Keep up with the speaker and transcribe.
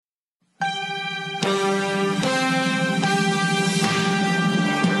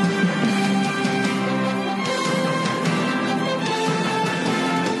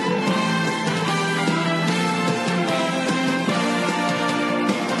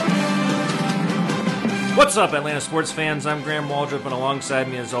What's up, Atlanta sports fans? I'm Graham Waldrop, and alongside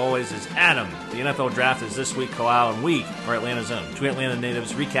me, as always, is Adam. The NFL Draft is this week, Kalal, and we are Atlanta's own. Two Atlanta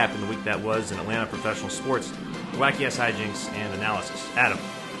natives recapping the week that was in Atlanta professional sports, wacky-ass hijinks, and analysis. Adam,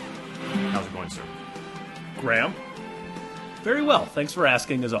 how's it going, sir? Graham? Very well. Thanks for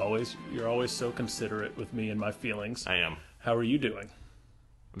asking, as always. You're always so considerate with me and my feelings. I am. How are you doing?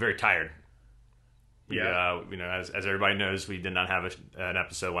 I'm very tired. Yeah. As everybody knows, we did not have an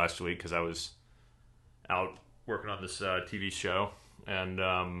episode last week because I was out working on this TV show, and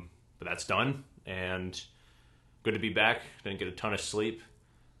but that's done, and good to be back. Didn't get a ton of sleep.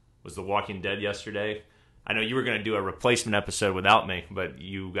 Was The Walking Dead yesterday. I know you were going to do a replacement episode without me, but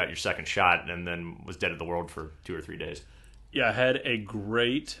you got your second shot and then was dead of the world for 2 or 3 days. Yeah, I had a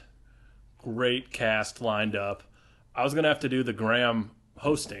great cast lined up. I was going to have to do the Graham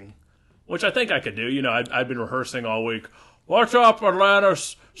hosting, which I think I could do. You know, I've been rehearsing all week. What's up, Atlanta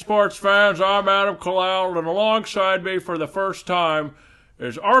sports fans? I'm Adam Kalal, and alongside me for the first time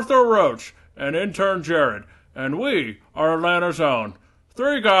is Arthur Roach and intern Jared, and we are Atlanta's own.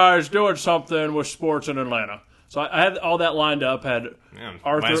 3 guys doing something with sports in Atlanta. So I had all that lined up. Arthur,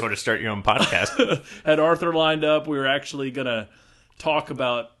 might as well just start your own podcast. Had Arthur lined up. We were actually going to talk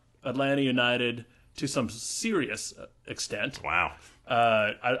about Atlanta United to some serious extent. Wow.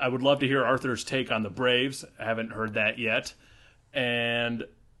 I would love to hear Arthur's take on the Braves. I haven't heard that yet. And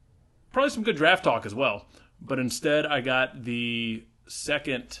probably some good draft talk as well. But instead, I got the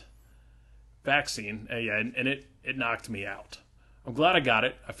second vaccine, and it knocked me out. I'm glad I got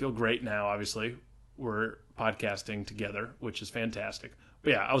it. I feel great now, obviously. We're podcasting together, which is fantastic.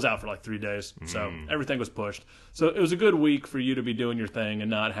 But yeah, I was out for like 3 days, so everything was pushed. So it was a good week for you to be doing your thing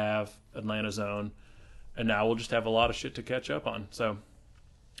and not have Atlanta's own. And now we'll just have a lot of shit to catch up on. So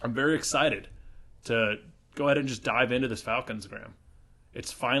I'm very excited to go ahead and just dive into this Falcons, Graham.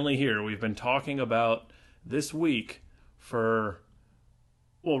 It's finally here. We've been talking about this week for,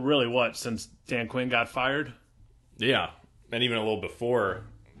 well, really what, since Dan Quinn got fired? Yeah, and even a little before,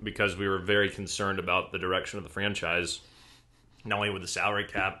 because we were very concerned about the direction of the franchise, not only with the salary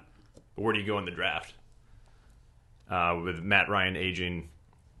cap, but where do you go in the draft? With Matt Ryan aging,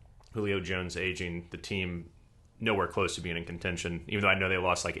 Julio Jones aging, the team nowhere close to being in contention, even though I know they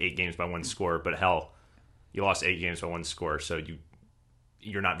lost like 8 games by 1 score, but hell, you lost 8 games by 1 score, so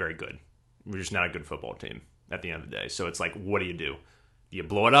you're not very good. You're just not a good football team at the end of the day. So it's like, what do? Do you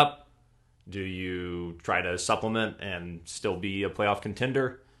blow it up? Do you try to supplement and still be a playoff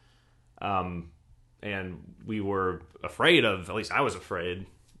contender? And we were afraid of, at least I was afraid,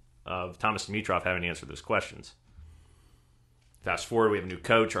 of Thomas Dimitroff having to answer those questions. Fast forward, we have a new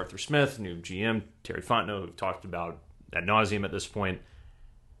coach, Arthur Smith, new GM, Terry Fontenot, who've talked about ad nauseum at this point.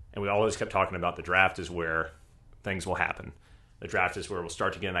 And we always kept talking about the draft is where things will happen. The draft is where we'll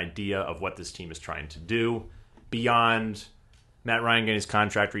start to get an idea of what this team is trying to do beyond Matt Ryan getting his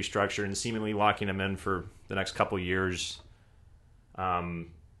contract restructured and seemingly locking him in for the next couple years. It's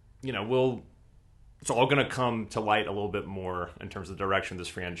all going to come to light a little bit more in terms of the direction this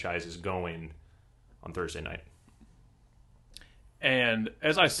franchise is going on Thursday night. And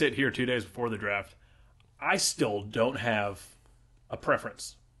as I sit here 2 days before the draft, I still don't have a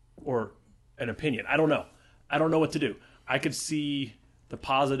preference or an opinion. I don't know. I don't know what to do. I could see the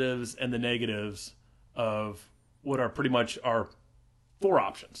positives and the negatives of what are pretty much our 4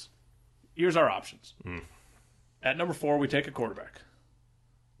 options. Here's our options. At number 4, we take a quarterback.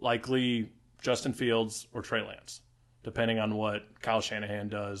 Likely Justin Fields or Trey Lance, depending on what Kyle Shanahan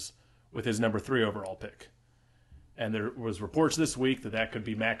does with his number 3 overall pick. And there was reports this week that could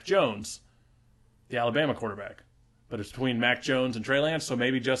be Mac Jones, the Alabama quarterback. But it's between Mac Jones and Trey Lance, so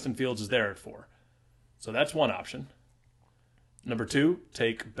maybe Justin Fields is there at 4. So that's one option. Number 2,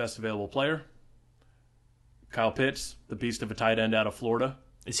 take best available player. Kyle Pitts, the beast of a tight end out of Florida.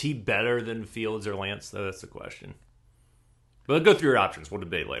 Is he better than Fields or Lance, though? That's the question. But let's go through your options. We'll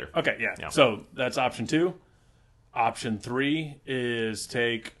debate later. Okay, yeah. So that's option 2. Option 3 is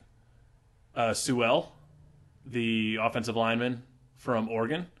take Sewell, the offensive lineman from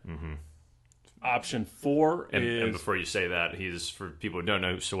Oregon. Mm-hmm. Option 4 is... And before you say that, he's, for people who don't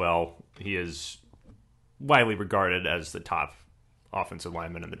know Sewell, he is widely regarded as the top offensive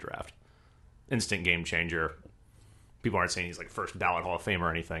lineman in the draft. Instant game changer. People aren't saying he's like first ballot Hall of Fame or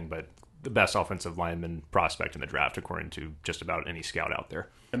anything, but the best offensive lineman prospect in the draft, according to just about any scout out there.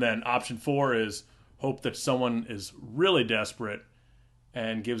 And then option 4 is hope that someone is really desperate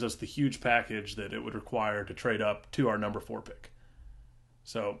and gives us the huge package that it would require to trade up to our number 4 pick.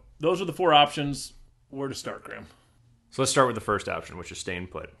 So those are the 4 options. Where to start, Graham? So let's start with the first option, which is staying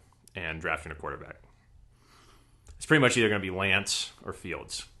put and drafting a quarterback. It's pretty much either going to be Lance or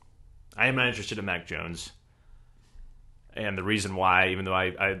Fields. I am not interested in Mac Jones. And the reason why, even though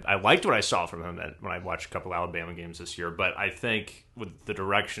I liked what I saw from him when I watched a couple Alabama games this year, but I think with the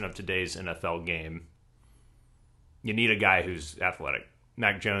direction of today's NFL game, you need a guy who's athletic.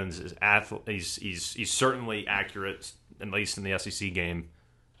 Mac Jones is he's certainly accurate, at least in the SEC game.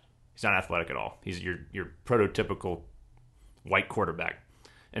 He's not athletic at all. He's your prototypical white quarterback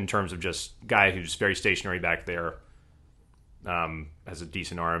in terms of just guy who's very stationary back there, has a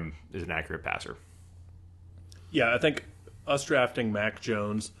decent arm, is an accurate passer. Yeah, I think us drafting Mac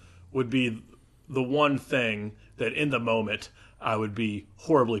Jones would be the one thing that in the moment I would be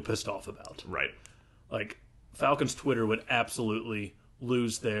horribly pissed off about. Right. Like, Falcons Twitter would absolutely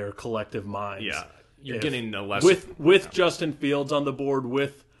lose their collective minds. Yeah. You're getting a less... With Justin Fields on the board,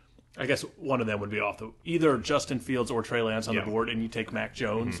 I guess one of them would be off either Justin Fields or Trey Lance on the board, and you take Mac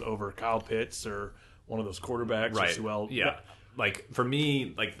Jones over Kyle Pitts or one of those quarterbacks. Right. Well, yeah. Like, for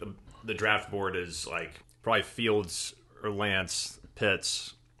me, like, the draft board is, like, probably Fields or Lance,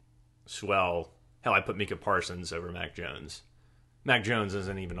 Pitts, Swell. Hell, I put Micah Parsons over Mac Jones. Mac Jones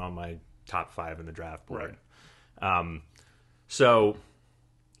isn't even on my top 5 in the draft board. Right. So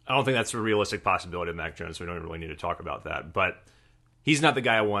I don't think that's a realistic possibility of Mac Jones, so we don't really need to talk about that. But he's not the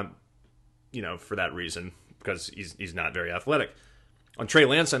guy I want, for that reason, because he's not very athletic. On Trey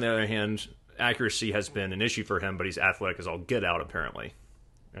Lance, on the other hand, accuracy has been an issue for him, but he's athletic as all get out, apparently.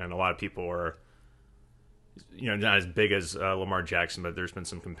 And a lot of people are, not as big as Lamar Jackson, but there's been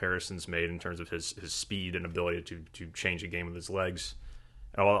some comparisons made in terms of his speed and ability to change a game with his legs.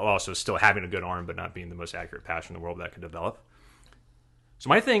 And also still having a good arm, but not being the most accurate passer in the world that could develop. So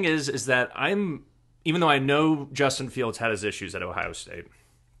my thing is that even though I know Justin Fields had his issues at Ohio State,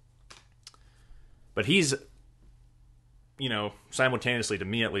 but he's, simultaneously, to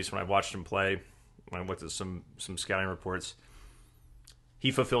me at least, when I watched him play, when I looked at some scouting reports,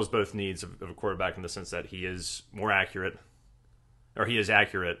 he fulfills both needs of a quarterback in the sense that he is more accurate, or he is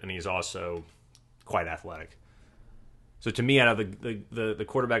accurate, and he's also quite athletic. So to me, out of the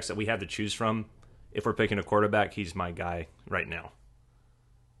quarterbacks that we have to choose from, if we're picking a quarterback, he's my guy right now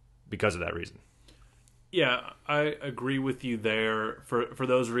because of that reason. Yeah, I agree with you there for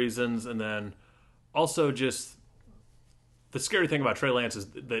those reasons. And then also just the scary thing about Trey Lance is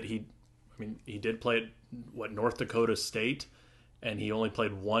that he did play at North Dakota State, and he only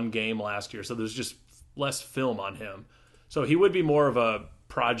played one game last year. So there's just less film on him. So he would be more of a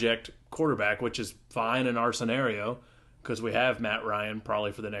project quarterback, which is fine in our scenario because we have Matt Ryan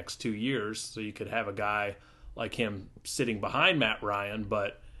probably for the next 2 years. So you could have a guy like him sitting behind Matt Ryan,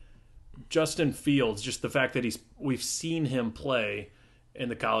 but Justin Fields, just the fact that we've seen him play in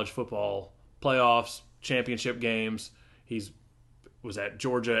the college football playoffs, championship games. Was at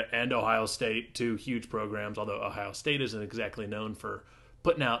Georgia and Ohio State, 2 huge programs, although Ohio State isn't exactly known for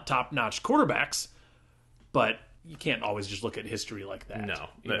putting out top-notch quarterbacks. But you can't always just look at history like that. No.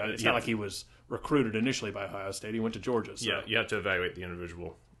 It's not like he was recruited initially by Ohio State. He went to Georgia. So. Yeah, you have to evaluate the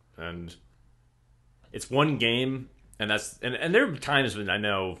individual. And it's one game, and there are times when I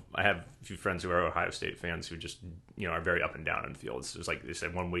know I have a few friends who are Ohio State fans who just, are very up and down in Fields. It's like they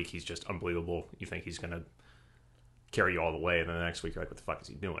said, one week he's just unbelievable. You think he's going to carry you all the way, and then the next week you're like, what the fuck is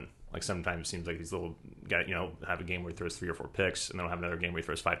he doing? Like, sometimes it seems like these little guys, have a game where he throws 3 or 4 picks, and then he'll have another game where he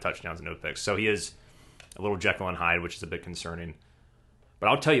throws 5 touchdowns and no picks. So he is a little Jekyll and Hyde, which is a bit concerning. But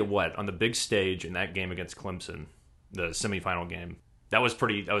I'll tell you what, on the big stage in that game against Clemson, the semifinal game, that was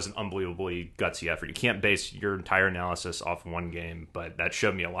an unbelievably gutsy effort. You can't base your entire analysis off one game, but that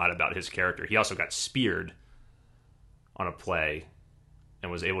showed me a lot about his character. He also got speared on a play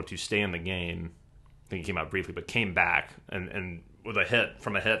and was able to stay in the game. I think he came out briefly, but came back and with a hit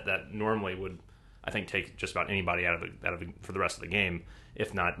that normally would, I think, take just about anybody out of for the rest of the game,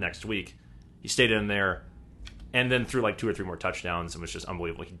 if not next week. He stayed in there and then threw like 2 or 3 more touchdowns and was just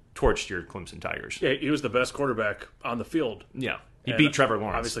unbelievable. He torched your Clemson Tigers. Yeah, he was the best quarterback on the field. Yeah. He beat Trevor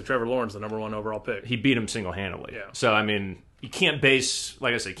Lawrence. Obviously, Trevor Lawrence, the number 1 overall pick. He beat him single-handedly. Yeah. So, you can't base,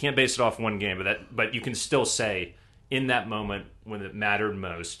 like I said, it off one game, but you can still say, in that moment, when it mattered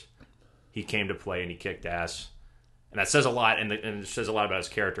most, he came to play and he kicked ass. And that says a lot, and it says a lot about his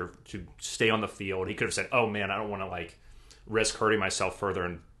character to stay on the field. He could have said, oh, man, I don't want to, risk hurting myself further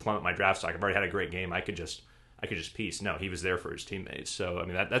and plummet my draft stock. I've already had a great game. I could just peace. No, he was there for his teammates. So,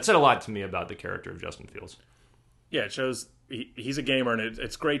 that said a lot to me about the character of Justin Fields. Yeah, it shows he's a gamer, and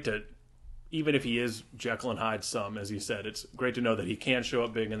it's great to, even if he is Jekyll and Hyde as you said, it's great to know that he can show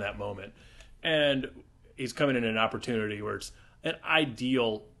up big in that moment. And he's coming in an opportunity where it's an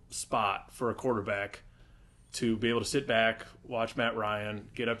ideal spot for a quarterback to be able to sit back, watch Matt Ryan,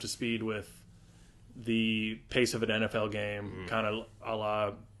 get up to speed with the pace of an NFL game, kind of a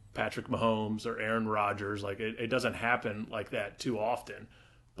la Patrick Mahomes or Aaron Rodgers. Like it doesn't happen like that too often.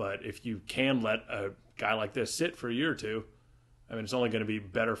 But if you can let a guy like this sit for a year or two, I mean, it's only going to be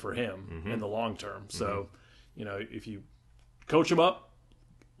better for him in the long term. So, if you coach him up,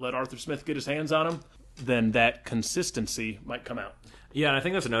 let Arthur Smith get his hands on him, then that consistency might come out. Yeah, and I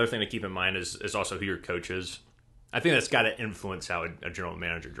think that's another thing to keep in mind is also who your coach is. I think that's got to influence how a general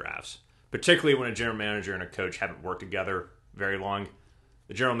manager drafts, particularly when a general manager and a coach haven't worked together very long.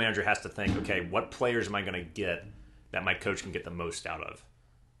 The general manager has to think, okay, what players am I going to get that my coach can get the most out of?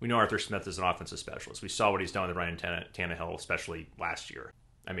 We know Arthur Smith is an offensive specialist. We saw what he's done with Ryan Tannehill, especially last year.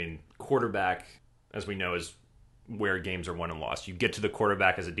 I mean, quarterback, as we know, is where games are won and lost. You get to the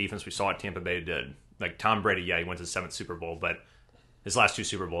quarterback as a defense. We saw what Tampa Bay did. Like Tom Brady, yeah, he went to the 7th Super Bowl, but his last 2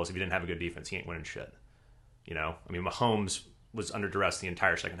 Super Bowls, if he didn't have a good defense, he ain't winning shit. I mean, Mahomes was under duress the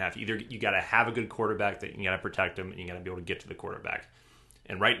entire second half. Either you got to have a good quarterback that you got to protect him, and you got to be able to get to the quarterback.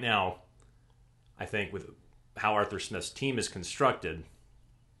 And right now, I think with how Arthur Smith's team is constructed,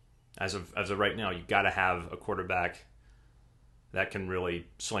 as of right now, you got to have a quarterback that can really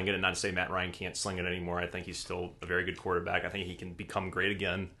sling it. And not to say Matt Ryan can't sling it anymore. I think he's still a very good quarterback. I think he can become great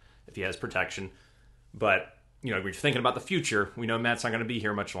again if he has protection. But when you're thinking about the future, we know Matt's not going to be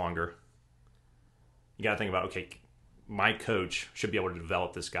here much longer. You got to think about, okay, my coach should be able to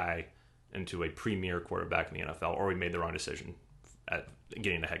develop this guy into a premier quarterback in the NFL, or we made the wrong decision at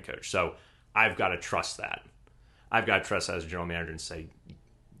getting a head coach. So I've got to trust that. I've got to trust that as a general manager and say,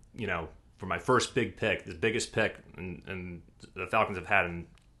 for my first big pick, the biggest pick and the Falcons have had in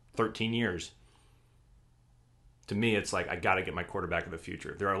 13 years, to me, it's like I got to get my quarterback of the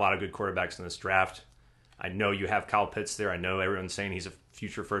future. There are a lot of good quarterbacks in this draft. I know you have Kyle Pitts there. I know everyone's saying he's a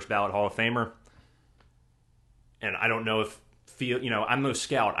future first ballot Hall of Famer. And I don't know if I'm no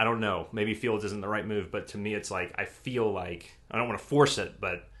scout. I don't know. Maybe Fields isn't the right move, but to me, it's like I feel like I don't want to force it,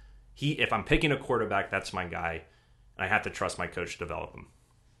 but if I'm picking a quarterback, that's my guy, and I have to trust my coach to develop him.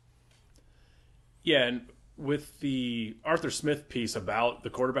 Yeah, and with the Arthur Smith piece about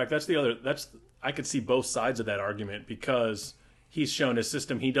the quarterback, I could see both sides of that argument because he's shown his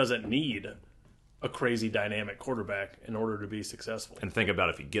system he doesn't need a crazy dynamic quarterback in order to be successful. And think about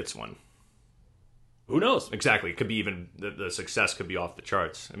if he gets one. Who knows? Exactly. It could be even the success could be off the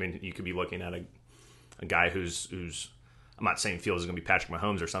charts. I mean, you could be looking at a guy who's I'm not saying Fields is going to be Patrick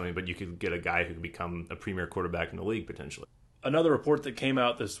Mahomes or something, but you could get a guy who could become a premier quarterback in the league potentially. Another report that came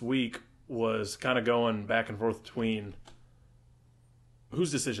out this week was kind of going back and forth between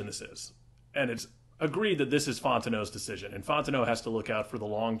whose decision this is. And it's agreed that this is Fontenot's decision. And Fontenot has to look out for the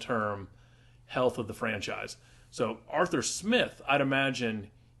long-term health of the franchise. So Arthur Smith, I'd imagine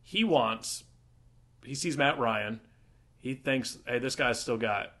he sees Matt Ryan. He thinks, hey, this guy's still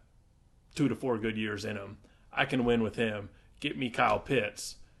got 2 to 4 good years in him. I can win with him. Get me Kyle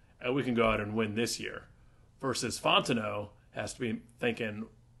Pitts, and we can go out and win this year. Versus Fontenot has to be thinking,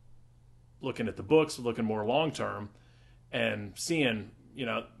 looking at the books, looking more long-term, and seeing,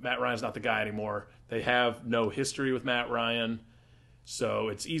 Matt Ryan's not the guy anymore. They have no history with Matt Ryan, so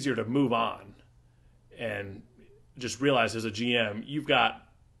it's easier to move on and just realize as a GM, you've got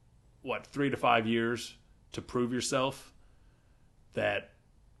 3 to 5 years to prove yourself that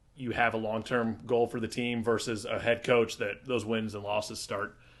you have a long-term goal for the team versus a head coach that those wins and losses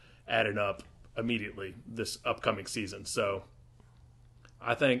start adding up immediately this upcoming season. So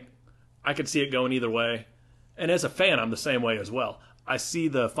I think I could see it going either way. And as a fan, I'm the same way as well. I see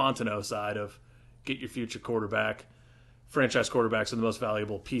the Fontenot side of get your future quarterback. Franchise quarterbacks are the most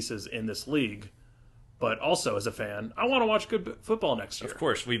valuable pieces in this league. But also, as a fan, I want to watch good football next year. Of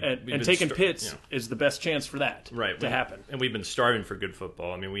course. And taking Pitts is the best chance for that to happen. And we've been starving for good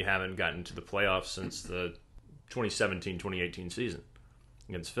football. I mean, we haven't gotten to the playoffs since the 2017-2018 season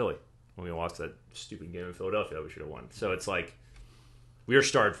against Philly when we lost that stupid game in Philadelphia that we should have won. So it's like we are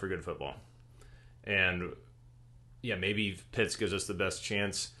starved for good football. And, maybe Pitts gives us the best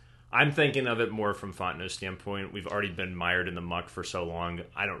chance. I'm thinking of it more from Fontenot's standpoint. We've already been mired in the muck for so long.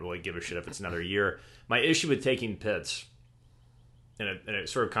 I don't really give a shit if it's another year. My issue with taking Pitts, and it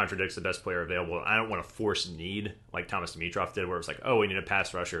sort of contradicts the best player available, I don't want to force need like Thomas Dimitroff did, where it's like, oh, we need a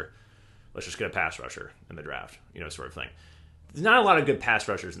pass rusher. Let's just get a pass rusher in the draft, sort of thing. There's not a lot of good pass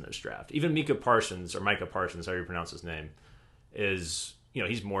rushers in this draft. Even Micah Parsons, however you pronounce his name, is,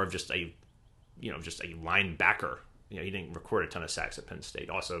 he's more of just a linebacker. He didn't record a ton of sacks at Penn State.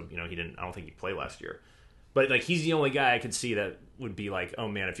 Also, I don't think he played last year. But, he's the only guy I could see that would be like, oh,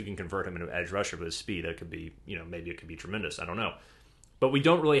 man, if you can convert him into an edge rusher with his speed, that could be, maybe it could be tremendous. I don't know. But we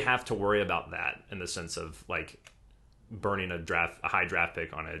don't really have to worry about that in the sense of, burning a high draft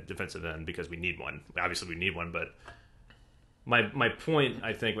pick on a defensive end because we need one. Obviously, we need one, but my point,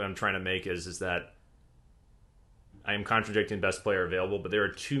 I think, what I'm trying to make is that I am contradicting best player available, but there are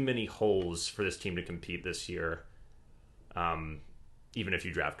too many holes for this team to compete this year. Even if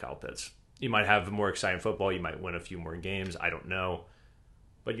you draft Kyle Pitts, you might have more exciting football. You might win a few more games. I don't know,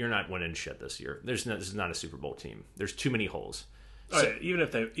 but you're not winning shit this year. This is not a Super Bowl team. There's too many holes. So, even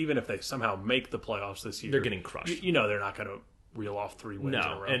if they somehow make the playoffs this year, they're getting crushed. You know they're not going to reel off 3 wins in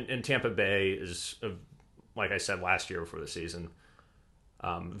a row. And Tampa Bay is, like I said last year before the season,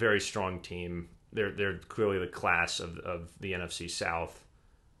 very strong team. They're clearly the class of the NFC South.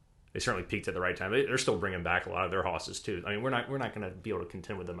 They certainly peaked at the right time. They're still bringing back a lot of their hosses too. I mean, we're not going to be able to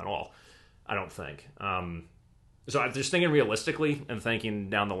contend with them at all. I don't think. So I'm just thinking realistically and thinking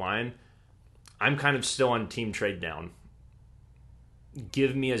down the line. I'm kind of still on team trade down.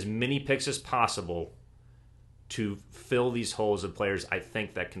 Give me as many picks as possible to fill these holes of players I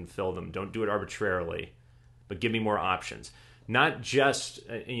think that can fill them. Don't do it arbitrarily, but give me more options. Not just,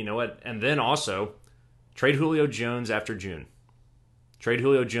 you know what, and then also trade Julio Jones after June. Trade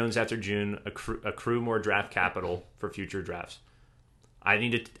Julio Jones after June, accrue more draft capital for future drafts. I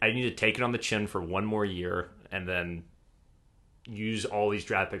need to take it on the chin for one more year and then use all these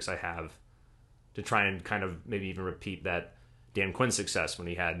draft picks I have to try and kind of maybe even repeat that Dan Quinn success when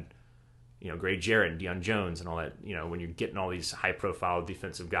he had, Grady Jarrett and Deion Jones and all that. When you're getting all these high-profile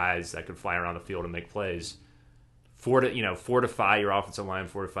defensive guys that could fly around the field and make plays, fortify your offensive line,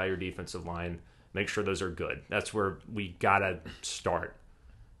 fortify your defensive line. Make sure those are good. That's where we gotta start.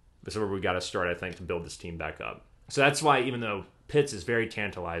 This is where we gotta start, I think, to build this team back up. So that's why, even though Pitts is very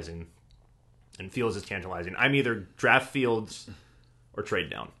tantalizing and Fields is tantalizing, I'm either draft Fields or trade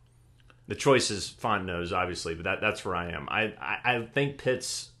down. The choice is Fontenot's, obviously, but that's where I am. I think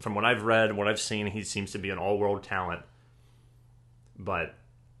Pitts, from what I've read and what I've seen, he seems to be an all-world talent. But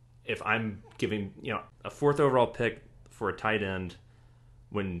if I'm giving a 4th overall pick for a tight end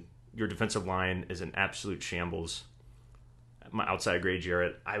when your defensive line is an absolute shambles outside of Grady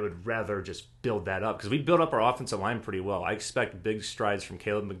Jarrett, I would rather just build that up because we built up our offensive line pretty well. I expect big strides from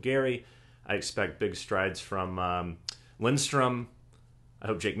Caleb McGarry. I expect big strides from Lindstrom. I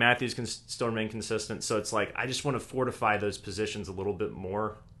hope Jake Matthews can still remain consistent. So it's like I just want to fortify those positions a little bit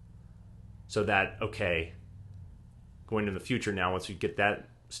more so that, okay, going into the future now, once we get that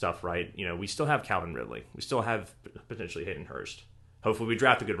stuff right, we still have Calvin Ridley. We still have potentially Hayden Hurst. Hopefully we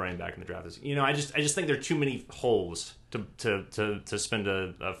draft a good running back in the draft. I just think there are too many holes to spend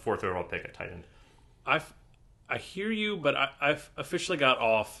a 4th overall pick at tight end. I hear you, but I've officially got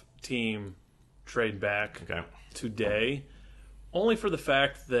off team trade back today, only for the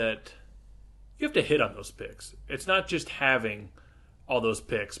fact that you have to hit on those picks. It's not just having all those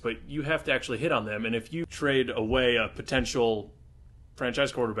picks, but you have to actually hit on them. And if you trade away a potential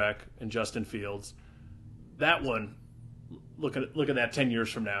franchise quarterback in Justin Fields, that one, look at that 10 years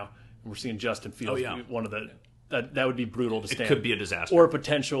from now, and we're seeing Justin Fields be one of the that would be brutal to stand. It could be a disaster. Or a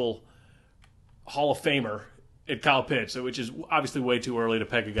potential Hall of Famer at Kyle Pitts, which is obviously way too early to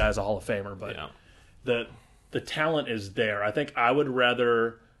peg a guy as a Hall of Famer, but the talent is there. I think I would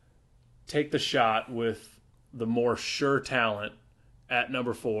rather take the shot with the more sure talent at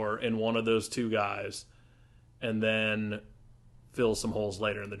number 4 in one of those two guys and then fill some holes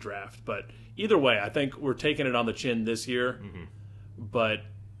later in the draft. But either way, I think we're taking it on the chin this year. Mm-hmm. But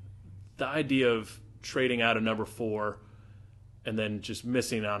the idea of trading out a number 4 and then just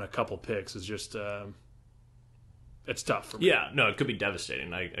missing on a couple picks is just it's tough for me. Yeah, no, it could be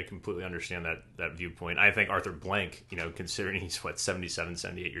devastating. I completely understand that viewpoint. I think Arthur Blank, considering he's 77,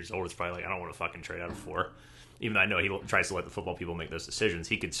 78 years old, is probably like, I don't want to fucking trade out of 4. Even though I know he tries to let the football people make those decisions,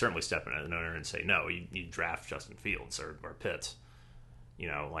 he could certainly step in as an owner and say, no, you draft Justin Fields or Pitts.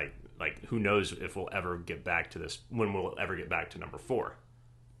 Like who knows if we'll ever get back to this, when we'll ever get back to number 4.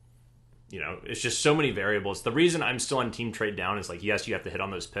 It's just so many variables. The reason I'm still on team trade down is like, yes, you have to hit on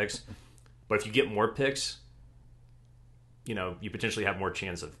those picks, but if you get more picks, you potentially have more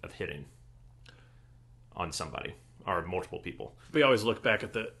chance of hitting on somebody or multiple people. We always look back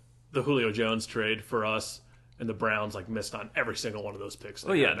at the Julio Jones trade for us, and the Browns missed on every single one of those picks.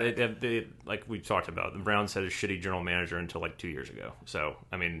 Oh yeah, they like we talked about, the Browns had a shitty general manager until 2 years ago. So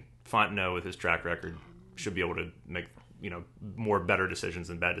I mean, Fontenot with his track record should be able to make more better decisions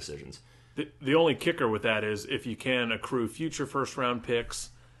than bad decisions. The only kicker with that is if you can accrue future first round picks,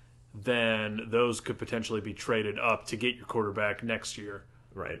 then those could potentially be traded up to get your quarterback next year.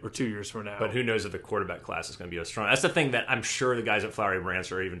 Right. Or 2 years from now. But who knows if the quarterback class is going to be as strong. That's the thing that I'm sure the guys at Flowery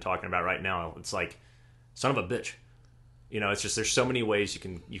Branch are even talking about right now. It's like, son of a bitch. It's just there's so many ways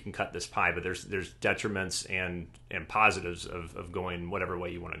you can cut this pie, but there's detriments and positives of going whatever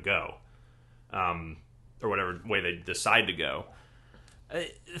way you want to go. or whatever way they decide to go.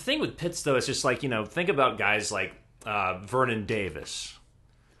 The thing with Pitts, though, is just like, think about guys like Vernon Davis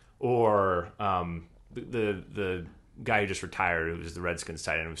or the guy who just retired, who was the Redskins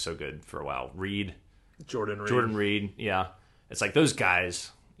tight end, who was so good for a while, Jordan Reed, yeah. It's like those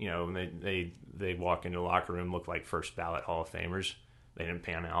guys, they walk into the locker room, look like first ballot Hall of Famers. They didn't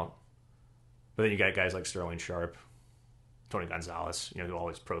pan out. But then you got guys like Sterling Sharp, Tony Gonzalez, who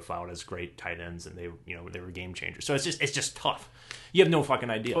always profiled as great tight ends, and they were game changers. So it's just tough. You have no fucking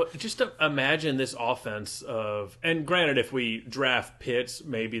idea. Well, just to imagine this offense and granted, if we draft Pitts,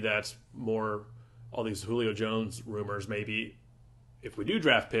 maybe that's more all these Julio Jones rumors. Maybe if we do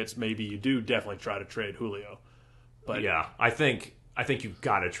draft Pitts, maybe you do definitely try to trade Julio. But yeah, I think you've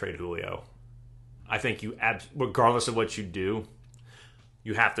got to trade Julio. I think regardless of what you do,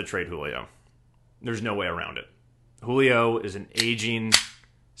 you have to trade Julio. There's no way around it. Julio is an aging,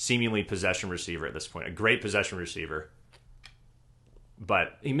 seemingly possession receiver at this point. A great possession receiver.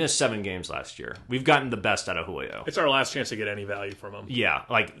 But he missed 7 games last year. We've gotten the best out of Julio. It's our last chance to get any value from him. Yeah,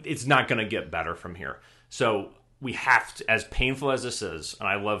 it's not going to get better from here. So we have to, as painful as this is, and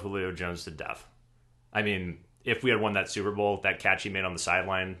I love Julio Jones to death. I mean, if we had won that Super Bowl, that catch he made on the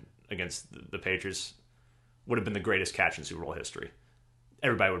sideline against the Patriots would have been the greatest catch in Super Bowl history.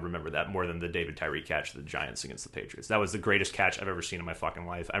 Everybody would remember that more than the David Tyree catch of the Giants against the Patriots. That was the greatest catch I've ever seen in my fucking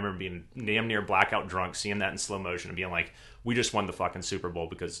life. I remember being damn near blackout drunk, seeing that in slow motion and being like, we just won the fucking Super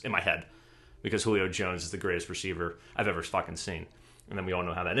Bowl in my head, because Julio Jones is the greatest receiver I've ever fucking seen. And then we all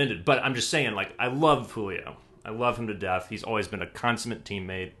know how that ended. But I'm just saying, I love Julio. I love him to death. He's always been a consummate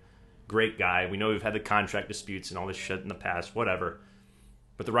teammate, great guy. We know we've had the contract disputes and all this shit in the past, whatever.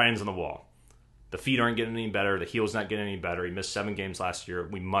 But the writing's on the wall. The feet aren't getting any better. The heel's not getting any better. He missed 7 games last year.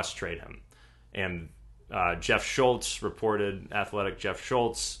 We must trade him. And Jeff Schultz reported, Athletic Jeff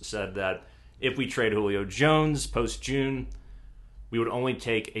Schultz said that if we trade Julio Jones post-June, we would only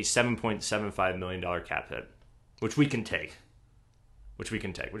take a $7.75 million cap hit, which we can take. Which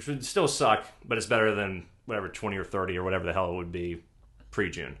would still suck, but it's better than whatever 20 or 30 or whatever the hell it would be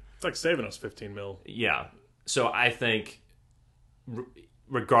pre-June. It's like saving us $15 million. Yeah. So I think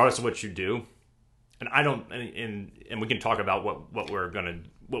regardless of what you do, and I don't, and we can talk about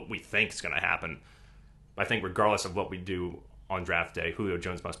what we think is gonna happen. I think regardless of what we do on draft day, Julio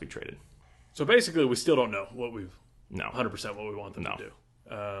Jones must be traded. So basically, we still don't know what 100% what we want them to do.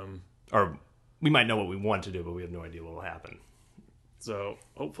 Or we might know what we want to do, but we have no idea what will happen. So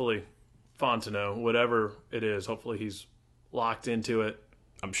hopefully, Fontenot, whatever it is, hopefully he's locked into it.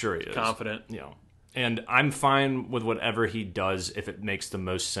 I'm sure he is confident. Yeah, and I'm fine with whatever he does if it makes the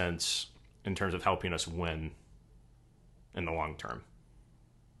most sense in terms of helping us win in the long term.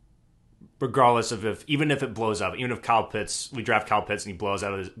 Regardless of even if it blows up, even if we draft Kyle Pitts and he blows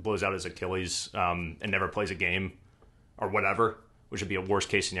out his Achilles and never plays a game or whatever, which would be a worst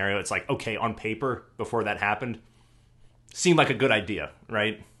case scenario. It's like, okay, on paper, before that happened, seemed like a good idea,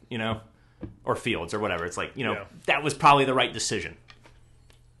 right? Or Fields or whatever. It's like, that was probably the right decision.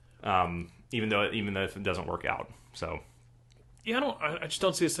 Even though if it doesn't work out. So yeah, I just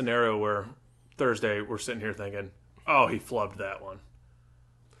don't see a scenario where Thursday we're sitting here thinking, oh, he flubbed that one.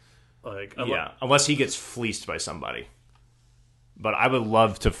 Unless he gets fleeced by somebody. But I would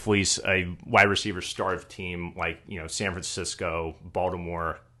love to fleece a wide receiver starved team like, San Francisco,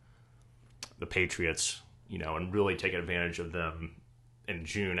 Baltimore, the Patriots, and really take advantage of them in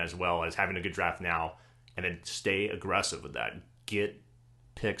June, as well as having a good draft now, and then stay aggressive with that. Get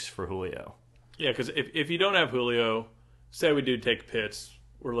picks for Julio. Yeah, because if you don't have Julio, say we do take Pitts,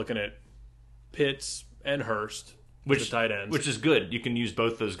 we're looking at Pitts and Hurst, the tight ends. Which is good. You can use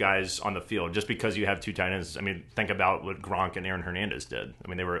both those guys on the field just because you have 2 tight ends. I mean, think about what Gronk and Aaron Hernandez did. I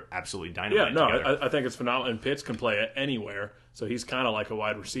mean, they were absolutely dynamite together. I think it's phenomenal. And Pitts can play anywhere, so he's kind of like a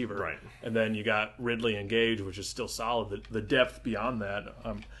wide receiver. Right. And then you got Ridley and Gage, which is still solid. The depth beyond that,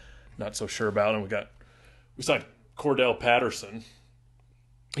 I'm not so sure about. And we signed Cordell Patterson.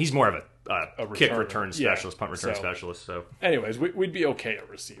 He's more of a kick return specialist, punt return specialist. So, anyways, we'd be okay at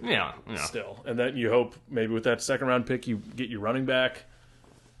receiver. Yeah. Still, and then you hope maybe with that second round pick you get your running back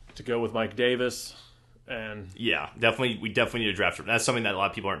to go with Mike Davis. And yeah, definitely, we definitely need to draft. That's something that a lot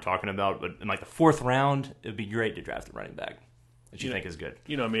of people aren't talking about. But in the 4th round, it'd be great to draft a running back that you think is good.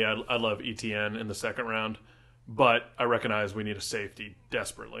 You know me, I love ETN in the 2nd round, but I recognize we need a safety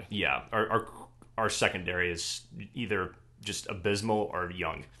desperately. Yeah, our secondary is either just abysmal or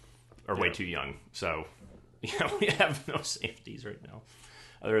young, or way too young. So, we have no safeties right now,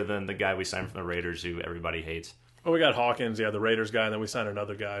 other than the guy we signed from the Raiders, who everybody hates. Well, we got Hawkins, the Raiders guy, and then we signed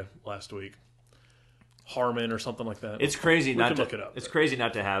another guy last week, Harmon or something like that. It's crazy look it up. It's crazy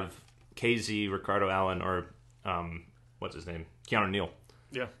not to have KZ, Ricardo Allen, or what's his name? Keanu Neal.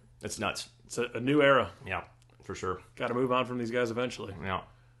 Yeah. It's nuts. It's a new era. Yeah, for sure. Got to move on from these guys eventually. Yeah.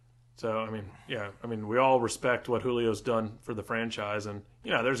 So, I mean, we all respect what Julio's done for the franchise, and,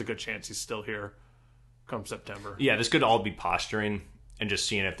 there's a good chance he's still here come September. Yeah, this could all be posturing and just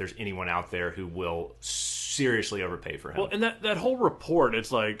seeing if there's anyone out there who will seriously overpay for him. Well, and that whole report,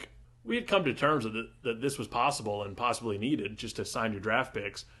 it's like we had come to terms with that this was possible and possibly needed just to sign your draft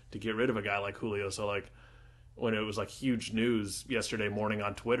picks to get rid of a guy like Julio. So, like, when it was, like, huge news yesterday morning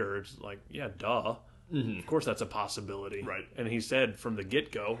on Twitter, it's like, yeah, duh. Mm-hmm. Of course that's a possibility. Right. And he said from the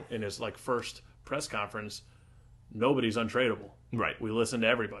get-go in his, like, first press conference, nobody's untradeable. Right. We listen to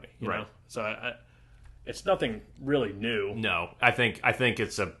everybody. You know? So it's nothing really new. No, I think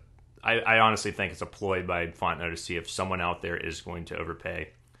it's I honestly think it's a ploy by Fontenot to see if someone out there is going to overpay.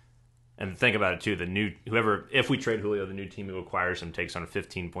 And think about it too, if we trade Julio, the new team who acquires him takes on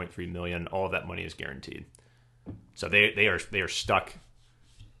 $15.3 million. All of that money is guaranteed. So they are stuck.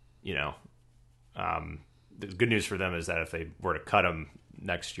 The good news for them is that if they were to cut him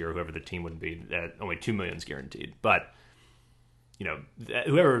next year, whoever the team would be, that only $2 million is guaranteed. But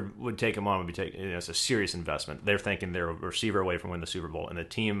whoever would take him on would be taking. It's a serious investment. They're thinking they're a receiver away from winning the Super Bowl, and the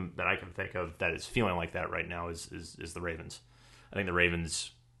team that I can think of that is feeling like that right now is the Ravens. I think the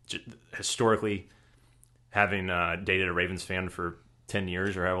Ravens, historically, having dated a Ravens fan for 10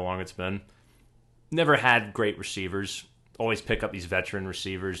 years or however long it's been, never had great receivers. Always pick up these veteran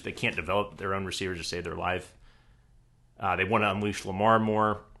receivers. They can't develop their own receivers to save their life. They want to unleash Lamar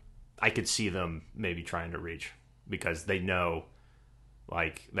more. I could see them maybe trying to reach because they know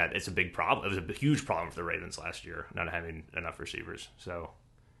like that it's a big problem. It was a huge problem for the Ravens last year, not having enough receivers. So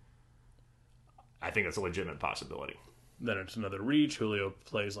I think it's a legitimate possibility. Then it's another reach. Julio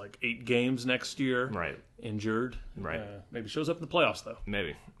plays like 8 games next year. Right. Injured. Right. Maybe shows up in the playoffs, though.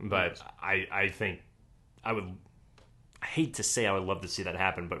 Maybe. But I think I hate to say I would love to see that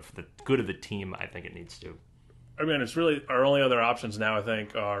happen, but for the good of the team, I think it needs to. I mean, it's really our only other options now, I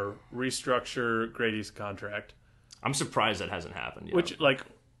think, are restructure Grady's contract. I'm surprised that hasn't happened yet. Which, like,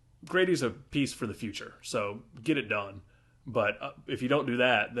 Grady's a piece for the future, so get it done. But if you don't do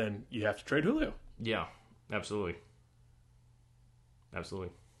that, then you have to trade Julio. Yeah, absolutely. Absolutely.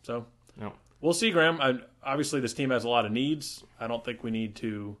 So, no. We'll see, Graham. Obviously, this team has a lot of needs. I don't think we need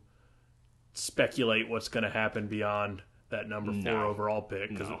to speculate what's going to happen beyond that number 4 overall pick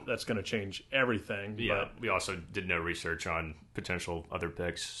because that's going to change everything. Yeah, but we also did no research on potential other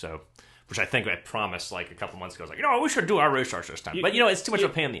picks, so which I think I promised like a couple months ago. I was like, we should do our research this time. But, it's too much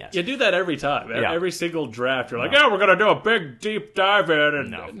of a pain in the ass. You do that every time. Yeah. Every single draft, you're like, we're going to do a big, deep dive in.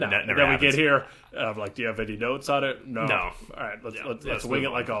 And that then never happens. We get here, and I'm like, do you have any notes on it? No. No. All right, let's wing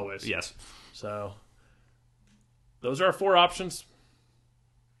it like always. Yes. So, those are our 4 options.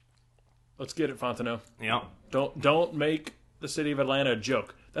 Let's get it, Fontenot. Yeah. Don't make the city of Atlanta a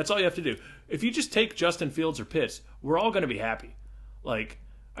joke. That's all you have to do. If you just take Justin Fields or Pitts, we're all going to be happy. Like,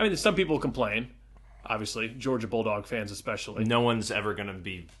 I mean, some people complain. Obviously, Georgia Bulldog fans especially. Not everyone's going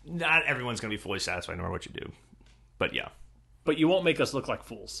to be fully satisfied no matter what you do. But yeah. But you won't make us look like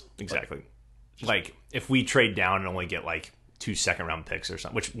fools. Exactly. Like if we trade down and only get like 2 second-round picks or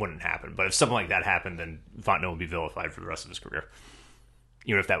something, which wouldn't happen. But if something like that happened, then Fontenot would be vilified for the rest of his career.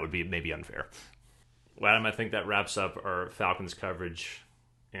 Even if that would be maybe unfair. Well, Adam, I think that wraps up our Falcons coverage,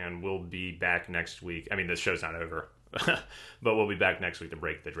 and we'll be back next week. I mean, this show's not over, but we'll be back next week to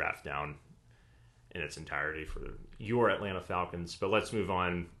break the draft down in its entirety for your Atlanta Falcons. But let's move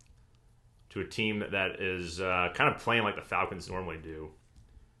on to a team that is kind of playing like the Falcons normally do.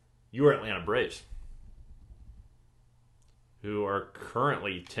 Your Atlanta Braves, who are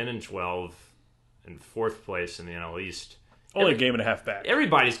currently 10-12 in 4th place in the NL East. Only a game and a half back.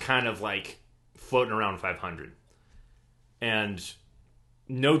 Everybody's kind of like floating around 500. And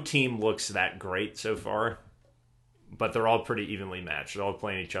no team looks that great so far, but they're all pretty evenly matched. They're all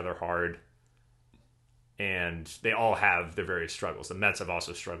playing each other hard, and they all have their various struggles. The Mets have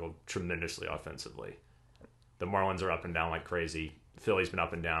also struggled tremendously offensively. The Marlins are up and down like crazy. Philly's been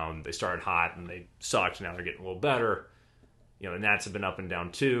up and down. They started hot, and they sucked. Now they're getting a little better. The Nats have been up and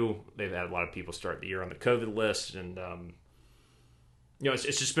down too. They've had a lot of people start the year on the COVID list, and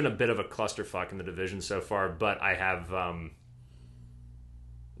it's just been a bit of a clusterfuck in the division so far, but I have,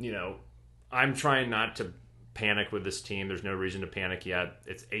 I'm trying not to panic with this team. There's no reason to panic yet.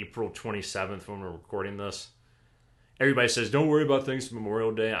 It's April 27th when we're recording this. Everybody says, don't worry about things for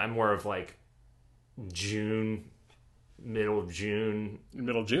Memorial Day. I'm more of like June, middle of June.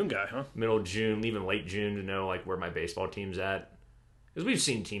 Middle June guy, huh? Middle of June, even late June to know like where my baseball team's at. Because we've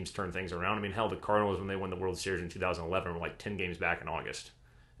seen teams turn things around. I mean, hell, the Cardinals, when they won the World Series in 2011, were like 10 games back in August.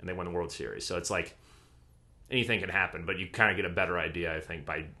 and they won the World Series. So it's like anything can happen, but you kind of get a better idea, I think,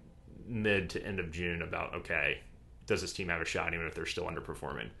 by mid to end of June about, okay, does this team have a shot even if they're still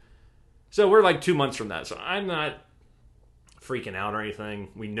underperforming? So we're like 2 months from that. So I'm not freaking out or anything.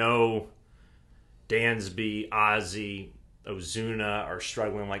 We know Dansby, Ozzie, Ozuna are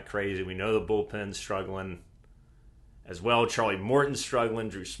struggling like crazy. We know the bullpen's struggling as well. Charlie Morton's struggling.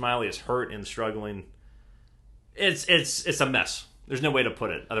 Drew Smyly is hurt and struggling. It's a mess. There's no way to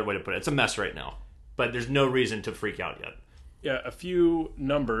put it. Other way to put it. It's a mess right now. But there's no reason to freak out yet. Yeah, a few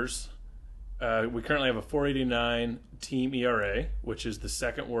numbers. We currently have a 4.89 team ERA, which is the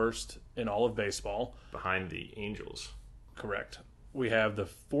second worst in all of baseball. Behind the Angels. Correct. We have the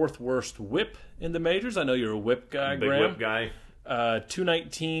fourth worst WHIP in the majors. I know you're a WHIP guy, Big Graham. whip guy.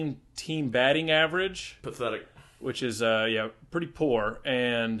 219 team batting average, Pathetic. which is pretty poor.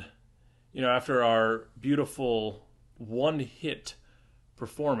 And after our beautiful one-hit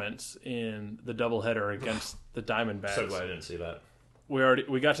performance in the doubleheader against the Diamondbacks, So glad I didn't see that.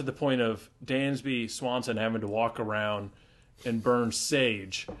 we got to the point of Dansby Swanson having to walk around and burn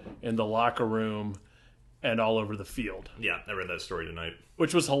sage in the locker room and all over the field, Yeah, I read that story tonight.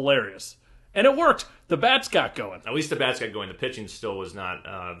 which was hilarious. And it worked. The bats got going. At least the bats got going. The pitching still was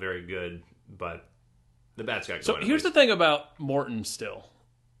not very good, but the bats got So going. here's the thing about Morton still.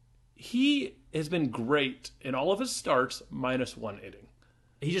 He has been great in all of his starts minus one inning.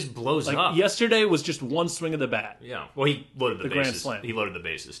 He just blows Like up. yesterday was just one swing of the bat. Yeah. Well, he loaded the grand bases. slam. He loaded the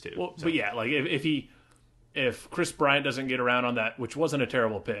bases too. Well, So, but yeah, like if Chris Bryant doesn't get around on that, which wasn't a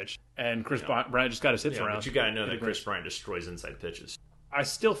terrible pitch, and Chris Bryant just got his hits yeah, around. but you got to know that Chris Bryant destroys inside pitches. I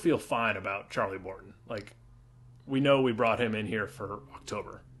still feel fine about Charlie Morton. Like, we know we brought him in here for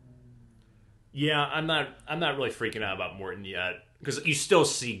October. Yeah, I'm not really freaking out about Morton yet because you still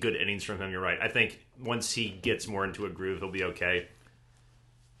see good innings from him. You're right. I think once he gets more into a groove, he'll be okay.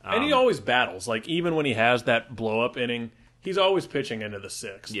 And he always battles. Like, even when he has that blow-up inning, he's always pitching into the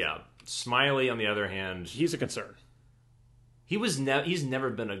sixth. Yeah. Smiley, on the other hand, He's a concern. he's never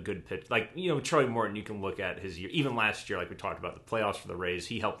been a good pitch. Like, Charlie Morton, you can look at his year. Even last year, like we talked about, the playoffs for the Rays,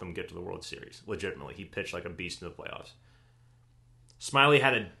 he helped them get to the World Series. Legitimately. He pitched like a beast in the playoffs. Smiley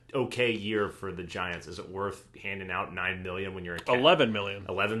had an okay year for the Giants. Is it worth handing out $9 million when you're a $11 million.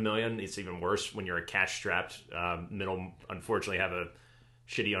 $11 million? It's even worse when you're a cash-strapped middle. Unfortunately, have a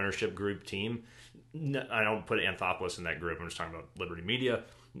shitty ownership group team. No, I don't put Anthopoulos in that group. I'm just talking about Liberty Media.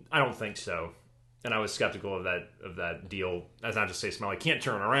 I don't think so. And I was skeptical of that deal. That's not to say Smiley can't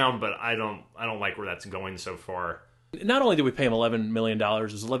turn around, but I don't like where that's going so far. Not only did we pay him $11 million, it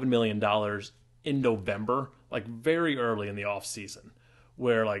was $11 million in November, like very early in the offseason,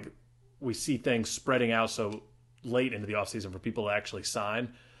 where like we see things spreading out so late into the offseason for people to actually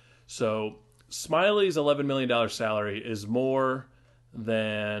sign. So Smiley's $11 million salary is more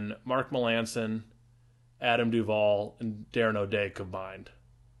than Mark Melancon, Adam Duvall, and Darren O'Day combined,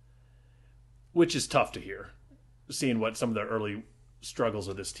 which is tough to hear, seeing what some of the early struggles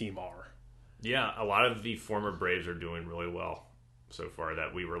of this team are. Yeah, a lot of the former Braves are doing really well so far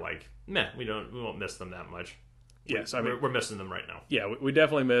that we were like, meh, we won't miss them that much. Yes, We're missing them right now. Yeah, we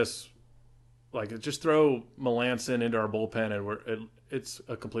definitely miss. Like, just throw Melancon into our bullpen, and it's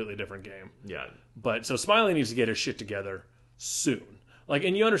a completely different game. Yeah. But so Smiley needs to get his shit together soon. Like,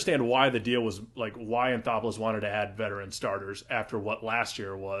 and you understand why the deal was like why Anthopoulos wanted to add veteran starters after what last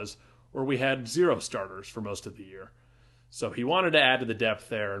year was, where we had 0 starters for most of the year. So he wanted to add to the depth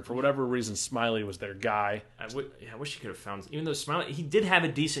there, and for whatever reason, Smiley was their guy. I wish he could have found. Even though Smiley, he did have a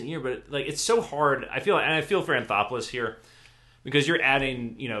decent year, but like it's so hard. I feel for Anthopoulos here because you're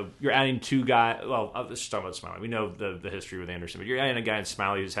adding 2 guys. Well, let's just talk about Smiley. We know the history with Anderson, but you're adding a guy in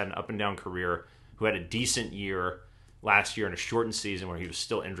Smiley who's had an up and down career, who had a decent year last year in a shortened season where he was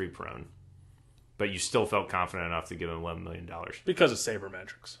still injury prone, but you still felt confident enough to give him $11 million Because of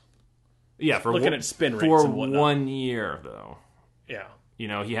sabermetrics. Yeah, for looking at spin rates for and whatnot. 1 year though. Yeah.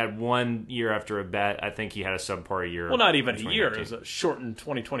 He had 1 year after a bet. I think he had a subpar year. Well, not even in a year. It 2019. was a shortened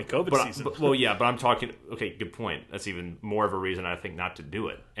 2020 COVID season. But I'm talking. Okay, good point. That's even more of a reason I think not to do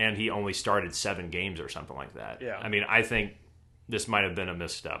it. And he only started 7 games or something like that. Yeah. I mean, I think this might have been a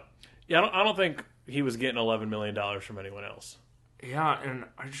misstep. Yeah, I don't think he was getting $11 million from anyone else. Yeah, and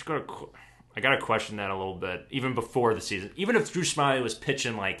I gotta question that a little bit. Even before the season, even if Drew Smyly was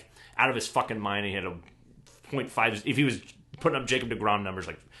pitching like out of his fucking mind, he had a 0.5. If he was putting up Jacob deGrom numbers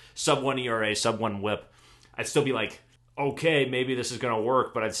like sub 1 ERA, sub 1 WHIP, I'd still be like, okay, maybe this is gonna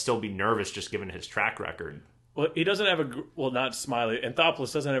work, but I'd still be nervous just given his track record. Well, he doesn't have not Smiley.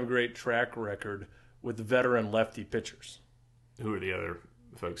 Anthopoulos doesn't have a great track record with veteran lefty pitchers. Who are the other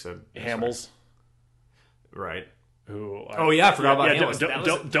folks that Hamels. Right. I forgot about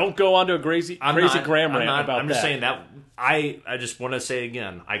him. Don't go on to a crazy Graham rant about that. I'm just saying that I just want to say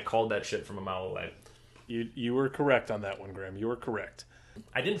again, I called that shit from a mile away. You were correct on that one, Graham. You were correct.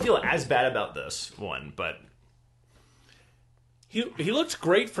 I didn't feel as bad about this one, but he looked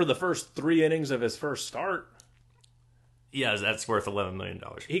great for the first 3 innings of his first start. Yeah, that's worth $11 million.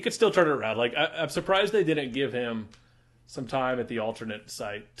 He could still turn it around. Like I'm surprised they didn't give him some time at the alternate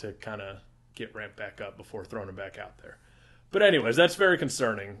site to kind of get ramped back up before throwing him back out there. But anyways, that's very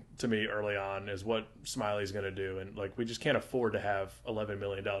concerning to me early on is what Smiley's going to do. And like we just can't afford to have $11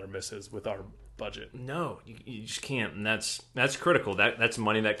 million misses with our budget. No, you just can't. And that's critical. That's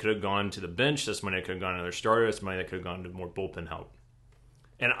money that could have gone to the bench. That's money that could have gone to their starter. That's money that could have gone to more bullpen help.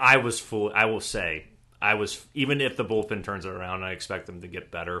 And I will say, even if the bullpen turns it around, I expect them to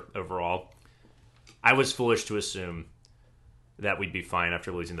get better overall. I was foolish to assume that we'd be fine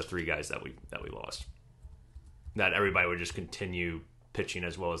after losing the 3 guys that we lost. That everybody would just continue pitching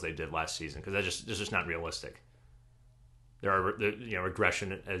as well as they did last season, because that's just not realistic.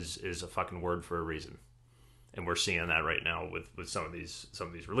 Regression is a fucking word for a reason, and we're seeing that right now with some of these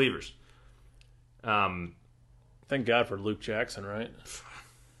relievers. Thank God for Luke Jackson, right?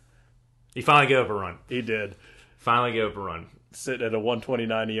 He finally gave up a run. He did. Finally gave up a run. Sitting at a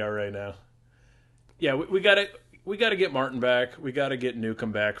 1.29 ERA now. Yeah, we got to get Martin back. We got to get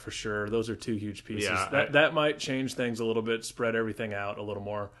Newcomb back for sure. Those are 2 huge pieces. Yeah, that might change things a little bit, spread everything out a little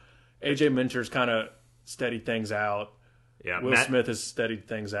more. AJ Minter's kind of steadied things out. Yeah, Will Smith has steadied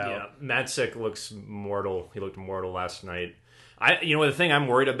things out. Yeah, Matzik looks mortal. He looked mortal last night. The thing I'm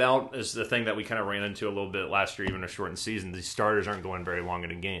worried about is the thing that we kind of ran into a little bit last year, even a shortened season. These starters aren't going very long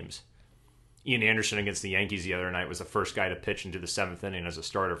into games. Ian Anderson against the Yankees the other night was the first guy to pitch into the 7th inning as a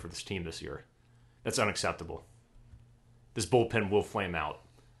starter for this team this year. That's unacceptable. This bullpen will flame out.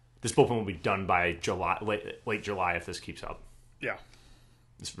 This bullpen will be done by late July if this keeps up. Yeah.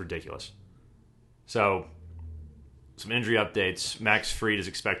 It's ridiculous. So, some injury updates. Max Fried is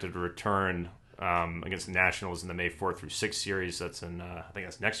expected to return against the Nationals in the May 4th through 6th series. That's in, I think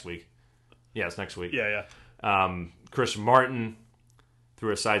that's next week. Yeah, it's next week. Yeah. Chris Martin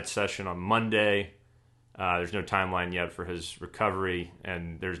through a side session on Monday. There's no timeline yet for his recovery,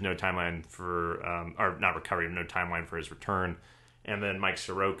 and there's no timeline for, no timeline for his return. And then Mike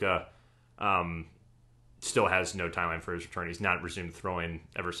Soroka still has no timeline for his return. He's not resumed throwing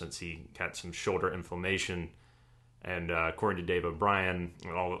ever since he got some shoulder inflammation. And according to Dave O'Brien, a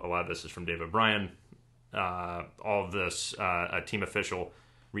lot of this is from Dave O'Brien, all of this, a team official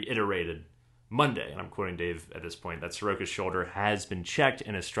reiterated Monday, and I'm quoting Dave at this point, that Soroka's shoulder has been checked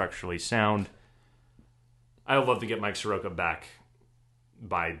and is structurally sound. I would love to get Mike Soroka back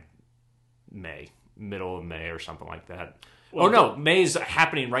by middle of May or something like that. Well, May's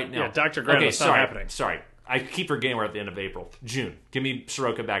happening right now. Yeah, Dr. Graham, it's not happening. Sorry. I keep forgetting we're at the end of April. June. Give me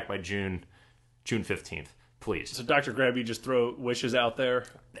Soroka back by June 15th, please. So, Dr. Graham, you just throw wishes out there?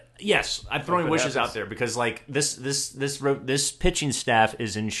 Yes, I'm throwing wishes out there because this pitching staff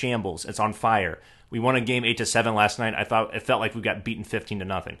is in shambles. It's on fire. We won a game 8-7 last night. I thought it felt like we got beaten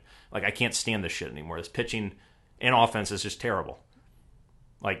 15-0. Like, I can't stand this shit anymore. This pitching and offense is just terrible.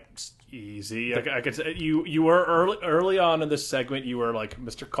 Like, easy. I could say you were early on in this segment. You were like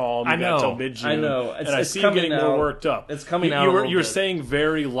Mr. Calm. I know. Until mid-June. I know. And I see you getting more worked up. It's coming out. You were saying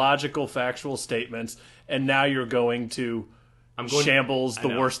very logical, factual statements, and now you're going to shambles, the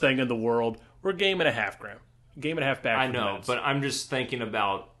worst thing in the world. We're a game and a half, Graham. Game and a half back. I know, but I'm just thinking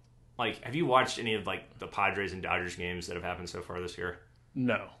about, like, have you watched any of like the Padres and Dodgers games that have happened so far this year?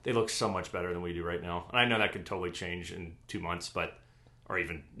 No. They look so much better than we do right now. And I know that could totally change in 2 months, or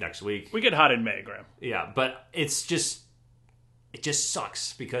even next week. We get hot in May, Graham. Yeah, but it just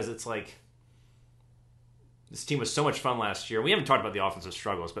sucks because it's like this team was so much fun last year. We haven't talked about the offensive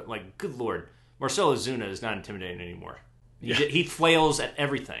struggles, but like, good Lord, Marcell Ozuna is not intimidating anymore. He flails at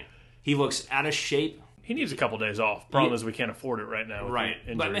everything. He looks out of shape. He needs a couple days off. Problem is we can't afford it right now. Right.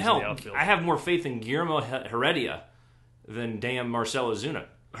 But hell, I have more faith in Guillermo Heredia than damn Marcell Ozuna.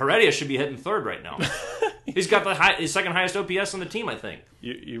 Heredia should be hitting third right now. He's got his second highest OPS on the team, I think.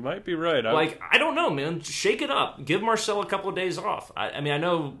 You might be right. I don't know, man. Shake it up. Give Marcell a couple of days off. I mean, I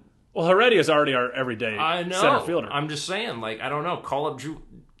know. Well, Heredia's already our everyday center fielder. I'm just saying, like, I don't know. Call up Drew.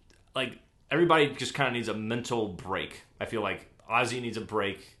 Like, everybody just kind of needs a mental break. I feel like Ozzy needs a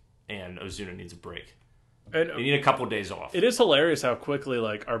break and Ozuna needs a break. And they need a couple of days off. It is hilarious how quickly,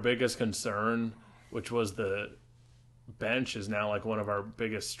 like, our biggest concern, which was the bench, is now like one of our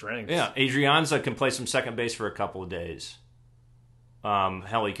biggest strengths. Yeah, Adrianza can play some second base for a couple of days.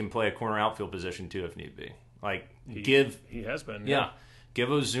 Hell, he can play a corner outfield position too if need be. Like, he has been. Yeah, give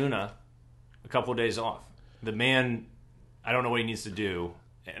Ozuna a couple of days off. The man, I don't know what he needs to do,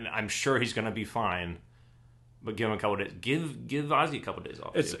 and I'm sure he's going to be fine. But give him a couple days. Give Ozzie a couple days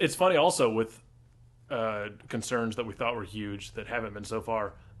off. It's funny also with concerns that we thought were huge that haven't been so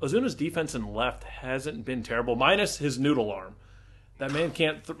far. Ozuna's defense in left hasn't been terrible, minus his noodle arm. That man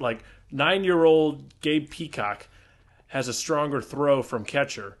can't 9-year-old Gabe Peacock has a stronger throw from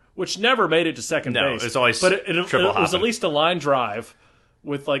catcher, which never made it to second base. It's always but it triple was at hopping. least a line drive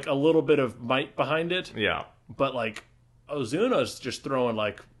with like a little bit of might behind it. Yeah. But like Ozuna's just throwing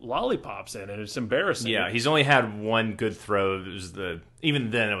like lollipops in, and it's embarrassing. Yeah, he's only had one good throw. It was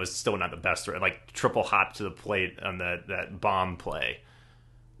even then it was still not the best throw. Like triple hop to the plate on that bomb play.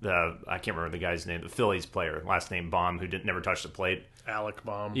 I can't remember the guy's name, the Phillies player, last name Baum, who never touched the plate. Alec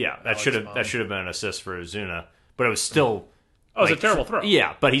Baum. Yeah, that should have been an assist for Ozuna, but it was still. Oh, it was a terrible throw.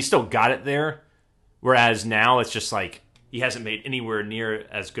 Yeah, but he still got it there. Whereas now it's just like he hasn't made anywhere near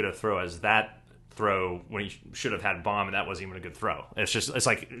as good a throw as that throw when he should have had Baum, and that wasn't even a good throw. It's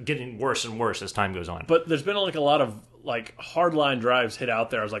like getting worse and worse as time goes on. But there's been like a lot of like hard line drives hit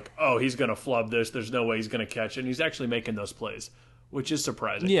out there. I was like, oh, he's gonna flub this. There's no way he's gonna catch it. And he's actually making those plays, which is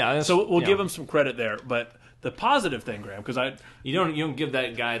surprising. Yeah, so we'll give him some credit there. But the positive thing, Graham, because you don't give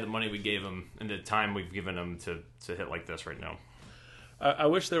that guy the money we gave him and the time we've given him to hit like this right now. I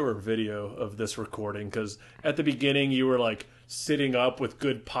wish there were video of this recording, because at the beginning you were like sitting up with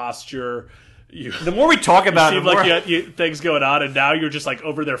good posture. The more we talk about it, seemed like you had things going on, and now you're just like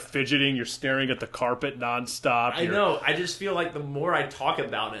over there fidgeting. You're staring at the carpet nonstop. I know. I just feel like the more I talk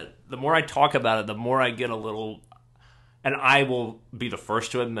about it, the more I get a little. And I will be the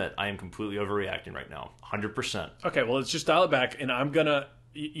first to admit I am completely overreacting right now, 100%. Okay, well, let's just dial it back, and I'm gonna.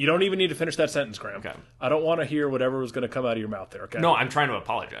 You don't even need to finish that sentence, Graham. Okay. I don't want to hear whatever was going to come out of your mouth there. Okay. No, I'm trying to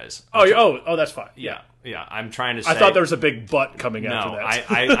apologize. Oh, that's fine. Yeah. I'm trying to say. I thought there was a big but coming after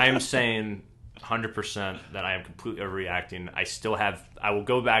that. I am saying 100% that I am completely overreacting. I will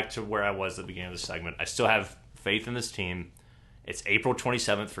go back to where I was at the beginning of the segment. I still have faith in this team. It's April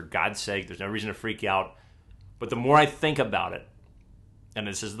 27th, for God's sake. There's no reason to freak out. But the more I think about it, and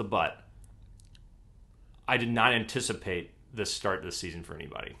this is the but, I did not anticipate this start of the season for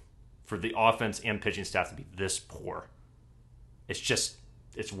anybody. For the offense and pitching staff to be this poor.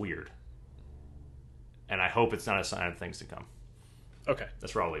 It's weird. And I hope it's not a sign of things to come. Okay.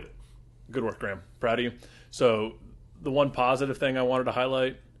 That's where I'll leave it. Good work, Graham. Proud of you. So the one positive thing I wanted to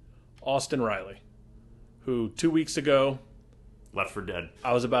highlight, Austin Riley, who 2 weeks ago, Left for dead.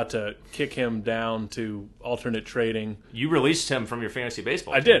 I was about to kick him down to alternate trading. You released him from your fantasy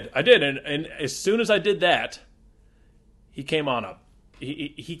baseball team. I did. And as soon as I did that, he came on up.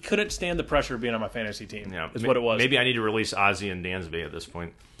 He couldn't stand the pressure of being on my fantasy team, is what it was. Maybe I need to release Ozzie and Dansby at this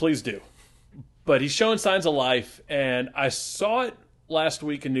point. Please do. But he's showing signs of life, and I saw it last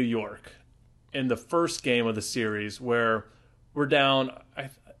week in New York in the first game of the series where we're down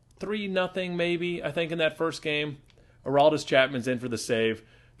 3-0 maybe, I think, in that first game. Aroldis Chapman's in for the save.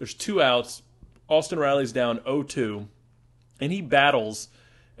 There's 2 outs. Austin Riley's down 0-2, and he battles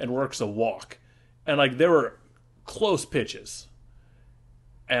and works a walk. And like there were close pitches.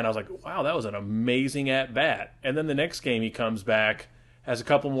 And I was like, wow, that was an amazing at-bat. And then the next game he comes back, has a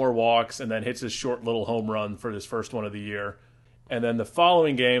couple more walks, and then hits his short little home run for his first one of the year. And then the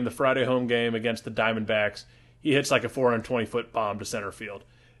following game, the Friday home game against the Diamondbacks, he hits like a 420-foot bomb to center field.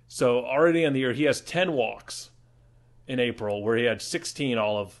 So already in the year, he has 10 walks in April, where he had 16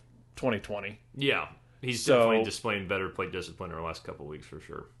 all of 2020. Yeah, he's definitely displaying better plate discipline in the last couple of weeks for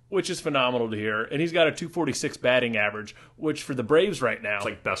sure. Which is phenomenal to hear. And he's got a 246 batting average, which for the Braves right now, it's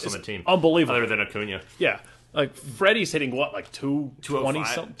like best on the team. Unbelievable. Other than Acuna. Yeah. Like Freddie's hitting what, like 220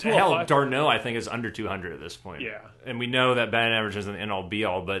 something? Hell, Darno I think is under 200 at this point. Yeah. And we know that batting average isn't an end-all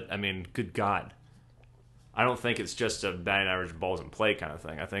be-all, but I mean, good God. I don't think it's just a batting average balls in play kind of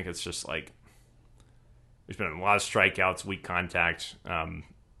thing. I think it's just like there's been a lot of strikeouts, weak contact.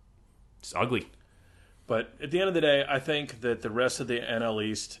 It's ugly. But at the end of the day, I think that the rest of the NL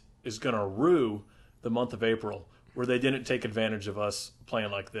East is going to rue the month of April, where they didn't take advantage of us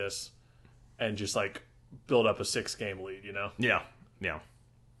playing like this and just like build up a 6-game lead, you know? Yeah.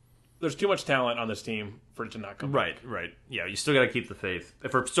 There's too much talent on this team for it to not come back. Right. Yeah, you still got to keep the faith.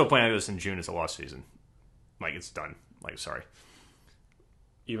 If we're still playing like this in June, it's a lost season. Like, it's done. Like, sorry.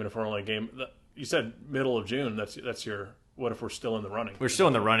 Even if we're only a game... You said middle of June. That's your... What if we're still in the running? We're still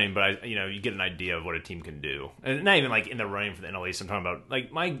in the running, but you get an idea of what a team can do, and not even like in the running for the NL East. I'm talking about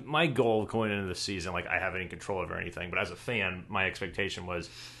like my goal going into the season. Like I have any control over anything, but as a fan, my expectation was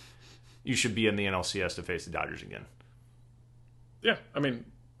you should be in the NLCS to face the Dodgers again. Yeah, I mean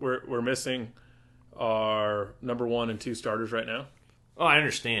we're missing our number 1 and 2 starters right now. Oh, I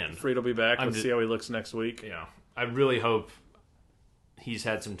understand. Fried will be back. Let's see how he looks next week. Yeah. I really hope he's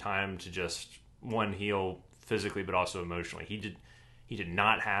had some time to just, one, heal physically, but also emotionally. He did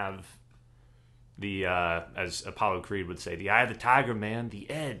not have the, as Apollo Creed would say, the eye of the tiger, man, the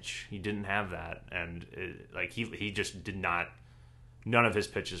edge. He didn't have that. And, he just did not, none of his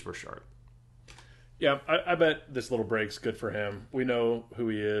pitches were sharp. Yeah, I bet this little break's good for him. We know who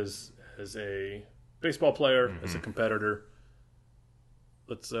he is as a baseball player, as a competitor.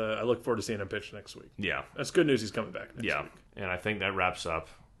 I look forward to seeing him pitch next week. Yeah. That's good news he's coming back next week. And I think that wraps up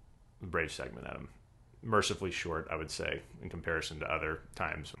the Braves segment, Adam. Mercifully short, I would say, in comparison to other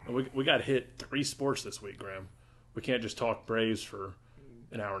times. We got hit 3 sports this week, Graham. We can't just talk Braves for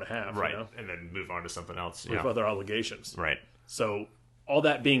an hour and a half. Right, you know? and then move on to something else. We have other obligations. Right. So, all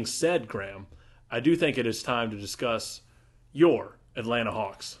that being said, Graham, I do think it is time to discuss your Atlanta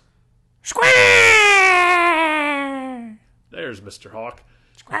Hawks. Square! There's Mr. Hawk.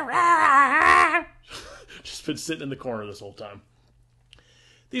 Just been sitting in the corner this whole time.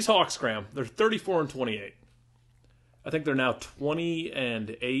 These Hawks, Graham, they're 34-28. I think they're now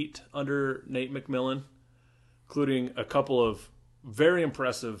 20-8 under Nate McMillan, including a couple of very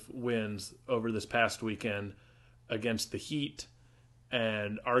impressive wins over this past weekend against the Heat,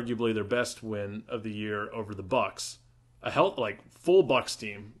 and arguably their best win of the year over the Bucks. Full Bucks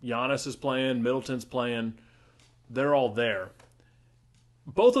team. Giannis is playing, Middleton's playing. They're all there.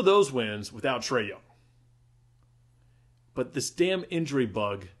 Both of those wins without Trae Young. But this damn injury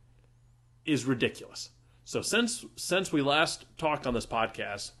bug is ridiculous. So since we last talked on this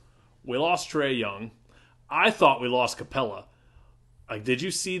podcast, we lost Trae Young. I thought we lost Capella. Did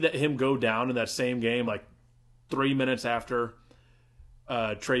you see him go down in that same game 3 minutes after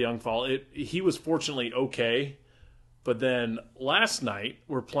Trae Young fall? He was fortunately okay. But then last night,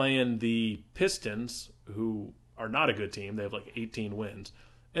 we're playing the Pistons, who are not a good team. They have 18 wins.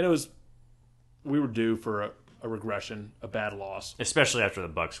 And we were due for a regression, a bad loss. Especially after the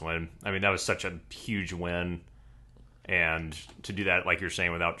Bucks win. I mean, that was such a huge win. And to do that, like you're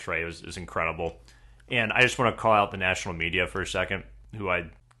saying, without Trae is incredible. And I just want to call out the national media for a second, who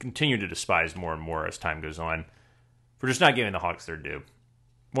I continue to despise more and more as time goes on, for just not giving the Hawks their due.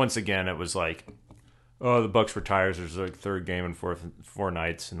 Once again, it was the Bucks retires. There's third game in four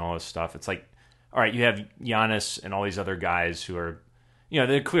nights and all this stuff. It's all right, you have Giannis and all these other guys who are,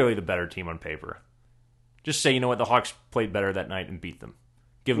 they're clearly the better team on paper. Just say, you know what, the Hawks played better that night and beat them.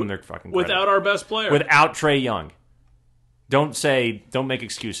 Give them their fucking credit. Without our best player. Without Trae Young. Don't make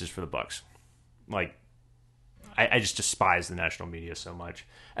excuses for the Bucks. I just despise the national media so much.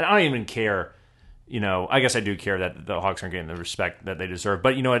 And I don't even care, I guess I do care that the Hawks aren't getting the respect that they deserve.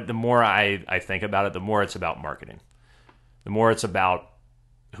 But you know what, the more I think about it, the more it's about marketing. The more it's about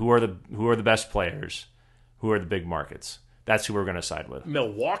who are the best players, who are the big markets. That's who we're going to side with.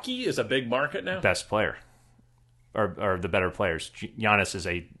 Milwaukee is a big market now? Best player. Or the better players. Giannis is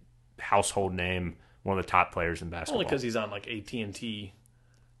a household name, one of the top players in basketball. Only because he's on AT&T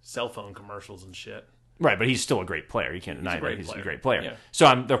cell phone commercials and shit. Right, but he's still a great player. You can't deny that. He's a great player. Yeah. So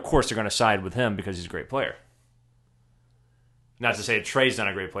of course they're going to side with him because he's a great player. Not to say that Trae's not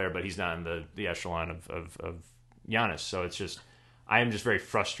a great player, but he's not in the echelon of Giannis. So it's just, I am just very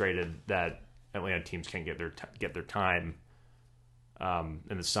frustrated that Atlanta teams can't get their time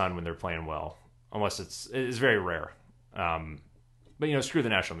in the sun when they're playing well, unless it's very rare. But screw the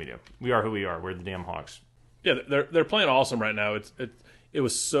national media. We are who we are. We're the damn Hawks. Yeah, they're playing awesome right now. It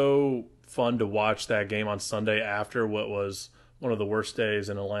was so fun to watch that game on Sunday after what was one of the worst days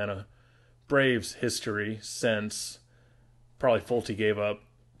in Atlanta Braves history since probably Fulte gave up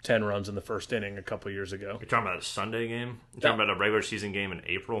 10 runs in the first inning a couple years ago. You're talking about a Sunday game? You're talking about a regular season game in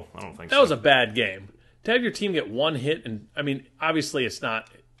April? I don't think so. That was a bad game. To have your team get one hit, and I mean, obviously it's not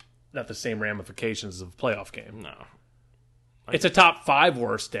the same ramifications of a playoff game. No. It's a top 5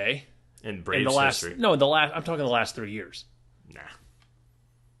 worst day. In Braves history? No, I'm talking the last 3 years. Nah.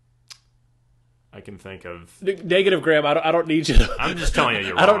 I can think of negative, Graham. I don't need you to. I'm just telling you,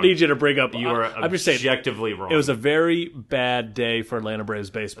 you're wrong. I don't need you to bring up. You are I'm just saying, objectively wrong. It was a very bad day for Atlanta Braves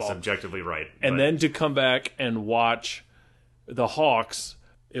baseball. That's objectively right. And then to come back and watch the Hawks,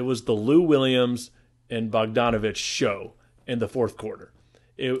 it was the Lou Williams and Bogdanovich show in the fourth quarter.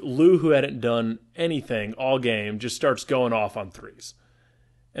 Lou, who hadn't done anything all game, just starts going off on threes.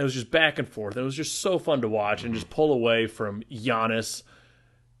 And it was just back and forth. It was just so fun to watch and just pull away from Giannis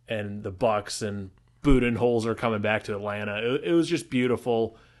and the Bucks, and Budenholzer coming back to Atlanta. It was just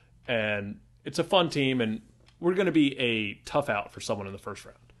beautiful, and it's a fun team, and we're going to be a tough out for someone in the first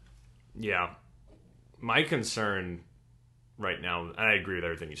round. Yeah. My concern right now, and I agree with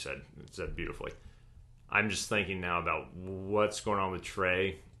everything you said. It said beautifully. I'm just thinking now about what's going on with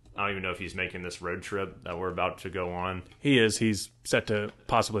Trey. I don't even know if he's making this road trip that we're about to go on. He is. He's set to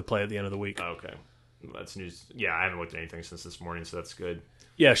possibly play at the end of the week. Okay. That's news. Yeah, I haven't looked at anything since this morning, so that's good.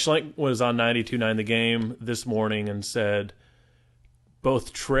 Yeah, Schlenk was on 92.9 The Game this morning and said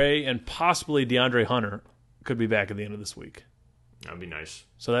both Trey and possibly DeAndre Hunter could be back at the end of this week. That would be nice.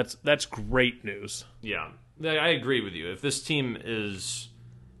 So that's great news. Yeah, I agree with you. If this team is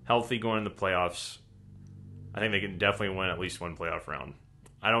healthy going into the playoffs, I think they can definitely win at least one playoff round.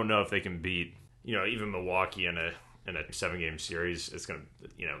 I don't know if they can beat, even Milwaukee in a 7-game series. It's gonna,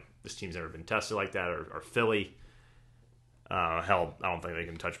 this team's never been tested like that, or Philly. Hell, I don't think they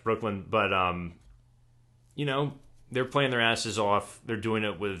can touch Brooklyn, but they're playing their asses off. They're doing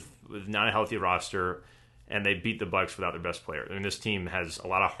it with not a healthy roster, and they beat the Bucks without their best player. I mean, this team has a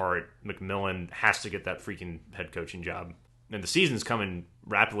lot of heart. McMillan has to get that freaking head coaching job, and the season's coming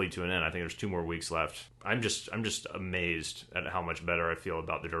rapidly to an end. I think there's 2 more weeks left. I'm just amazed at how much better I feel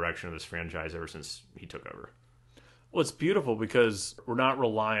about the direction of this franchise ever since he took over. Well, it's beautiful because we're not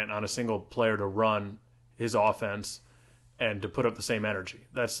reliant on a single player to run his offense and to put up the same energy.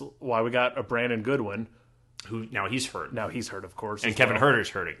 That's why we got a Brandon Goodwin. Who now he's hurt. Now he's hurt, of course. And Kevin Huerter's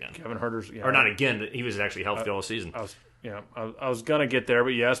hurt again. Kevin Huerter's, yeah. Or not again. He was actually healthy all season. I was going to get there,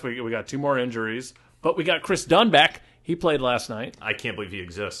 but yes, we got 2 more injuries. But we got Chris Dunn back. He played last night. I can't believe he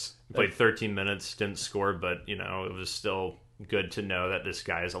exists. He played 13 minutes, didn't score, but, it was still good to know that this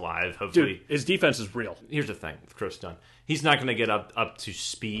guy is alive. Hopefully, dude, his defense is real. Here's the thing with Chris Dunn. He's not going to get up to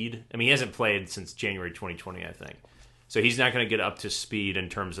speed. I mean, he hasn't played since January 2020, I think. So he's not going to get up to speed in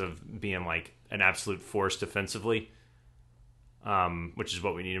terms of being like an absolute force defensively, which is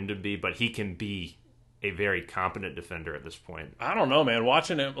what we need him to be. But he can be a very competent defender at this point. I don't know, man.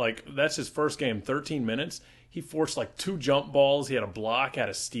 Watching him, that's his first game, 13 minutes. He forced 2 jump balls. He had a block, had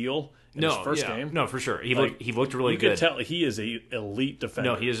a steal in his first game. No, for sure. He looked really good. You could tell he is an elite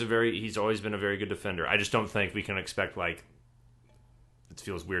defender. No, he's always been a very good defender. I just don't think we can expect it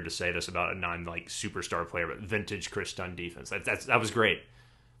feels weird to say this about a superstar player, but vintage Chris Dunn defense. That was great.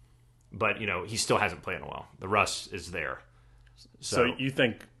 But, he still hasn't played in a while. The rust is there. So you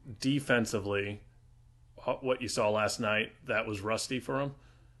think defensively, what you saw last night, that was rusty for him?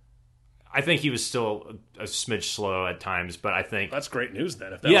 I think he was still a smidge slow at times, but I think... That's great news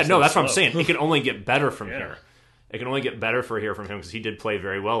then. That's what I'm saying. It can only get better from here. It can only get better from him because he did play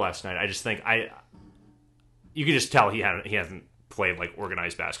very well last night. I just think you can just tell he hasn't played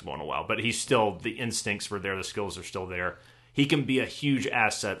organized basketball in a while, but he's still, the instincts were there, the skills are still there. He can be a huge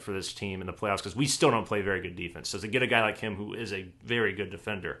asset for this team in the playoffs because we still don't play very good defense. So to get a guy like him who is a very good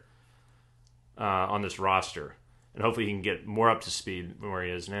defender on this roster, and hopefully he can get more up to speed than where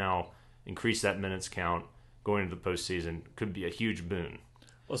he is now, increase that minutes count going into the postseason, could be a huge boon.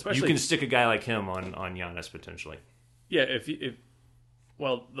 Well, especially you can stick a guy like him on Giannis potentially. Yeah,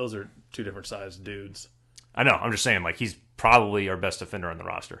 well, those are 2 different sized dudes. I know. I'm just saying, he's probably our best defender on the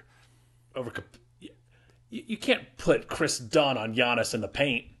roster. You can't put Chris Dunn on Giannis in the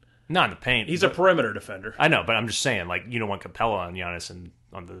paint. Not in the paint. He's a perimeter defender. I know, but I'm just saying, you don't want Capella on Giannis and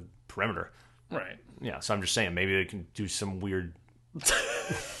on the perimeter. Right. Yeah, so I'm just saying, maybe they can do some weird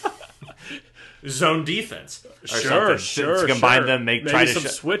zone defense. Sure. To combine them, try to some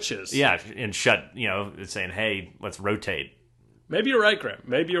switches. Yeah, and shut, saying, hey, let's rotate. Maybe you're right, Graham.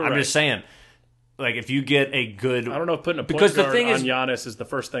 Maybe you're right. I'm just saying, if you get a good... I don't know if putting a point guard on Giannis is the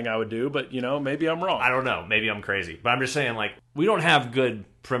first thing I would do, but, maybe I'm wrong. I don't know. Maybe I'm crazy. But I'm just saying, we don't have good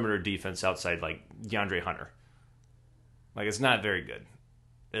perimeter defense outside, DeAndre Hunter. It's not very good.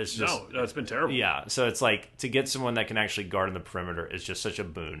 It's just... No, it's been terrible. Yeah, so it's to get someone that can actually guard in the perimeter is just such a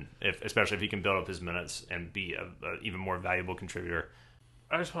boon, especially if he can build up his minutes and be a even more valuable contributor.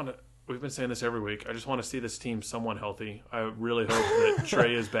 I just want to... We've been saying this every week. I just want to see this team somewhat healthy. I really hope that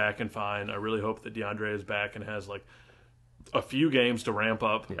Trey is back and fine. I really hope that DeAndre is back and has a few games to ramp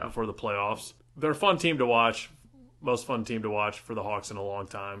up before the playoffs. They're a fun team to watch. Most fun team to watch for the Hawks in a long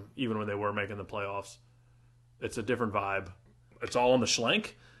time, even when they were making the playoffs. It's a different vibe. It's all on the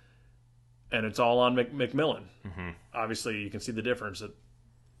Schlenk, and it's all on McMillan. Mm-hmm. Obviously, you can see the difference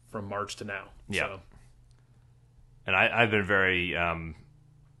from March to now. Yeah. So. And I've been very...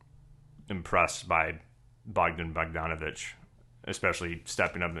 impressed by Bogdan Bogdanović, especially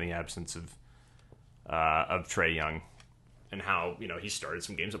stepping up in the absence of Trae Young, and how he started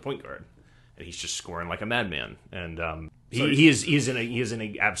some games at point guard, and he's just scoring like a madman, and he's in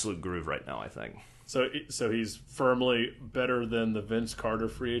an absolute groove right now, I think. So he's firmly better than the Vince Carter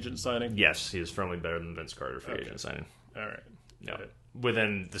free agent signing. Yes, he is firmly better than Vince Carter free agent signing. All right, got it.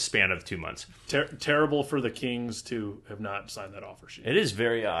 Within the span of 2 months. Terrible for the Kings to have not signed that offer sheet. It is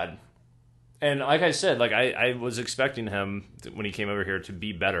very odd. And like I said, like I was expecting him when he came over here to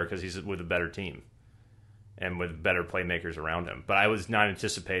be better because he's with a better team and with better playmakers around him. But I was not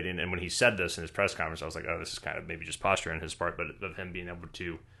anticipating, and when he said this in his press conference, I was like, oh, this is kind of maybe just posture on his part, but of him being able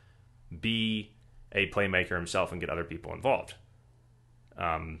to be a playmaker himself and get other people involved.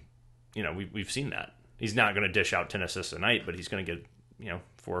 We've seen that. He's not going to dish out 10 assists a night, but he's going to get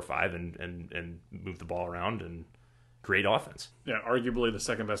 4 or 5 and move the ball around and create offense. Yeah, arguably the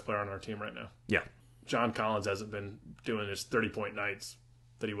second best player on our team right now. Yeah. John Collins hasn't been doing his 30-point nights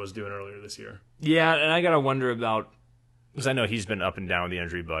that he was doing earlier this year. Yeah, and I got to wonder about, because I know he's been up and down with the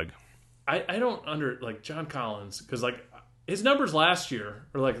injury bug. I don't John Collins, because his numbers last year,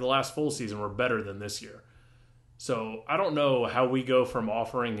 or the last full season, were better than this year. So I don't know how we go from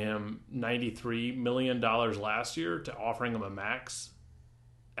offering him $93 million last year to offering him a max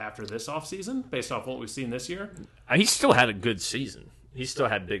after this offseason, based off what we've seen this year. He still had a good season. He still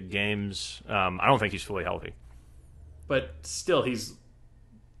had big games. I don't think he's fully healthy. But still, he's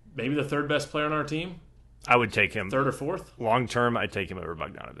maybe the third best player on our team. I would take him. Third or fourth? Long term, I'd take him over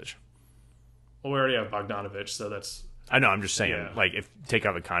Bogdanovich. Well, we already have Bogdanovich, so that's... I know, I'm just saying, Yeah. if take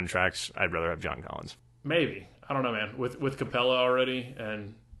out the contracts, I'd rather have John Collins. Maybe. I don't know, man. With Capella already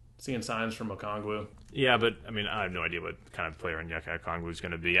and seeing signs from Okongwu. Yeah, but, I have no idea what kind of player Onyeka Okongwu is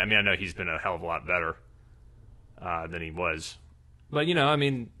going to be. I know he's been a hell of a lot better than he was. But,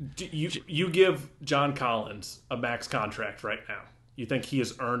 You give John Collins a max contract right now. You think he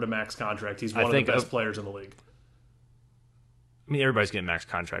has earned a max contract? He's one of the best players in the league. Everybody's getting max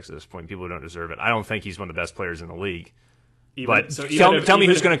contracts at this point. People who don't deserve it. I don't think he's one of the best players in the league. Tell me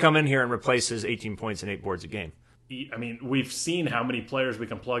who's going to come in here and replace his 18 points and 8 boards a game. We've seen how many players we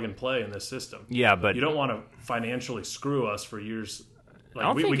can plug and play in this system. Yeah, but you don't want to financially screw us for years.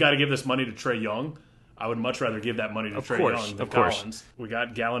 We got to give this money to Trae Young. I would much rather give that money to Trae Young than Collins. We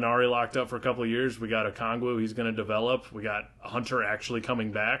got Gallinari locked up for a couple of years. We got Okongwu. He's going to develop. We got Hunter actually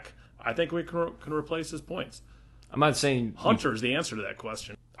coming back. I think we can replace his points. I'm not saying Hunter's the answer to that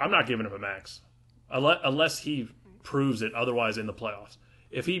question. I'm not giving him a max unless he proves it otherwise in the playoffs.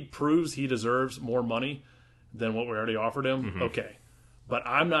 If he proves he deserves more money than what we already offered him, okay. But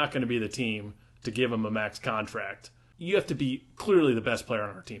I'm not going to be the team to give him a max contract. You have to be clearly the best player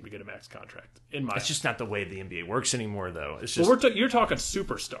on our team to get a max contract. It's just not the way the NBA works anymore, though. It's just you're talking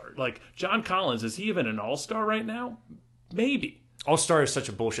superstar. John Collins, is he even an all-star right now? Maybe. All-star is such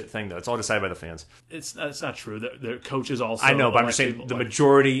a bullshit thing, though. It's all decided by the fans. It's not true. The coaches also. I know, but I'm just saying the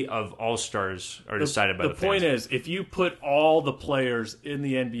majority of all-stars are decided by the fans. The point is, if you put all the players in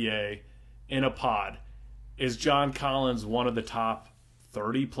the NBA in a pod, is John Collins one of the top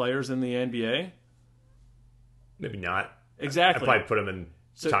 30 players in the NBA? Maybe not. Exactly. I'd probably put him in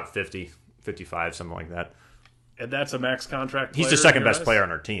top 50, 55, something like that. And that's a max contract player. He's the second best player on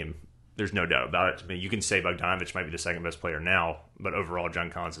our team. There's no doubt about it. You can say Bogdanovich might be the second best player now, but overall, John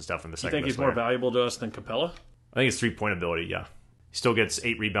Collins is definitely the second best player. You think he's more valuable to us than Capella? I think his three-point ability, yeah. He still gets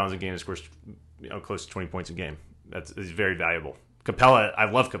 8 rebounds a game and scores close to 20 points a game. That's very valuable. Capella, I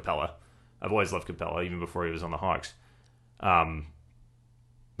love Capella. I've always loved Capella, even before he was on the Hawks.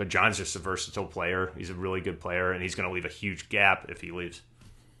 But John's just a versatile player. He's a really good player, and he's going to leave a huge gap if he leaves.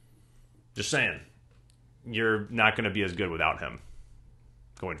 Just saying. You're not going to be as good without him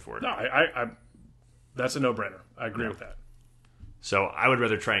going forward. No, I that's a no-brainer. I agree with that. So I would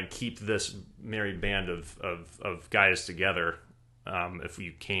rather try and keep this merry band of guys together if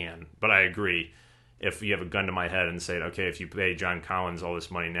you can. But I agree. If you have a gun to my head and say, okay, if you pay John Collins all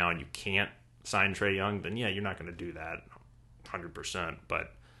this money now and you can't sign Trae Young, then yeah, you're not going to do that 100%.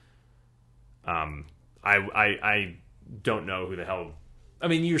 But I don't know who the hell. I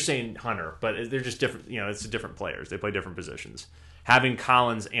mean, you're saying Hunter, but they're just different. It's different players. They play different positions. Having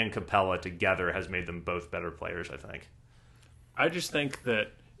Collins and Capella together has made them both better players, I think. I just think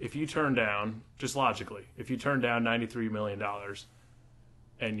that if you turn down, just logically, if you turn down $93 million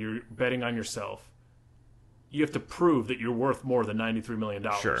and you're betting on yourself, you have to prove that you're worth more than $93 million.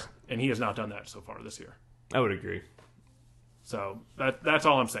 Sure. And he has not done that so far this year. I would agree. So that's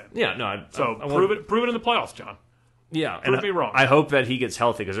all I'm saying. Yeah, no. I prove it in the playoffs, John. Yeah, prove me wrong. I hope that he gets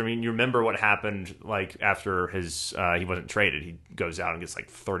healthy because you remember what happened after his he wasn't traded. He goes out and gets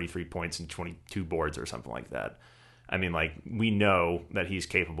 33 points and 22 boards or something like that. We know that he's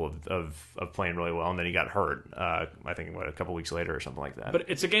capable of playing really well, and then he got hurt. I think a couple weeks later or something like that. But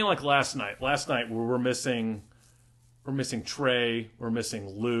it's a game like last night. Last night we're missing Trae, we're missing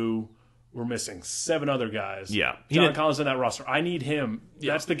Lou. We're missing 7 other guys. Yeah. John Collins in that roster. I need him.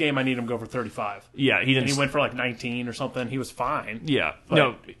 Yeah. That's the game I need him to go for 35. Yeah. He went for 19 or something. He was fine. Yeah.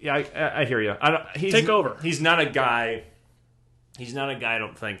 No, I hear you. Take over. He's not a guy he's not a guy I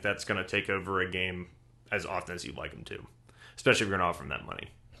don't think that's going to take over a game as often as you'd like him to, especially if you're going to offer him that money.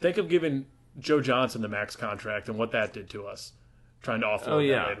 Think of giving Joe Johnson the max contract and what that did to us. Trying to offload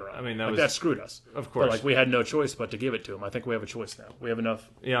that later on. I mean, that screwed us. Of course. But like we had no choice but to give it to him. I think we have a choice now. We have enough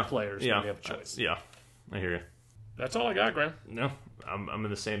players. Yeah, We have a choice. I hear you. That's all I got, Graham. No, I'm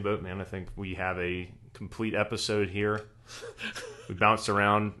in the same boat, man. I think we have a complete episode here. We bounced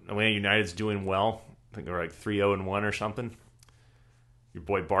around. Atlanta United's doing well. I think they're like 3-0-1 or something. Your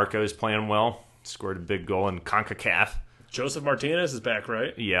boy Barco's playing well. Scored a big goal in CONCACAF. Joseph Martinez is back,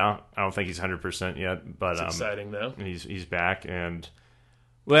 right? Yeah, I don't think he's 100% yet, but It's exciting though. He's back, and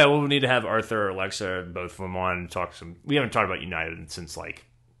we'll need to have Arthur or Alexa, both of them, on and talk some. We haven't talked about United since like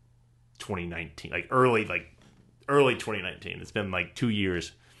 2019, early 2019. It's been like 2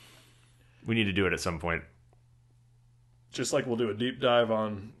 years. We need to do it at some point. Just like we'll do a deep dive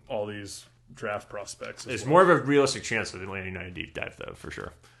on all these draft prospects. There's more of a realistic chance of Atlanta United deep dive, though, for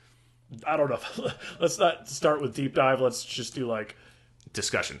sure. I don't know. Let's not start with deep dive. Let's just do like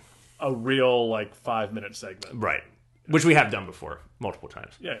discussion, a real 5-minute segment, right? Which we have done before multiple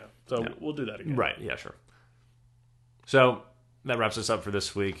times. Yeah. So we'll do that again. Right? Yeah, sure. So that wraps us up for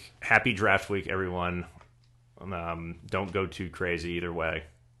this week. Happy draft week, everyone. Don't go too crazy either way.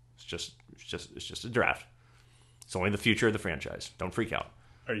 It's just a draft. It's only the future of the franchise. Don't freak out.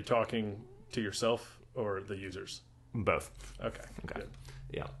 Are you talking to yourself or the users? Both. Okay. Good.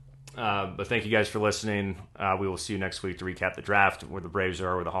 Yeah. But thank you guys for listening. We will see you next week to recap the draft, where the Braves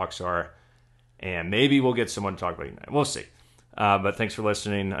are, where the Hawks are, and maybe we'll get someone to talk about United. We'll see. But thanks for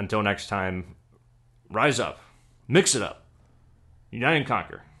listening. Until next time, rise up, mix it up, unite and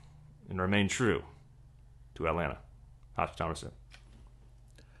conquer, and remain true to Atlanta. Hospitometer.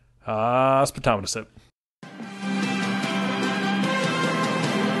 Hospitometer.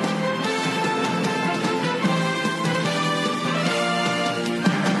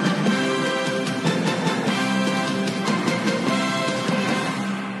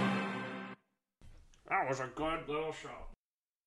 That was a good little show.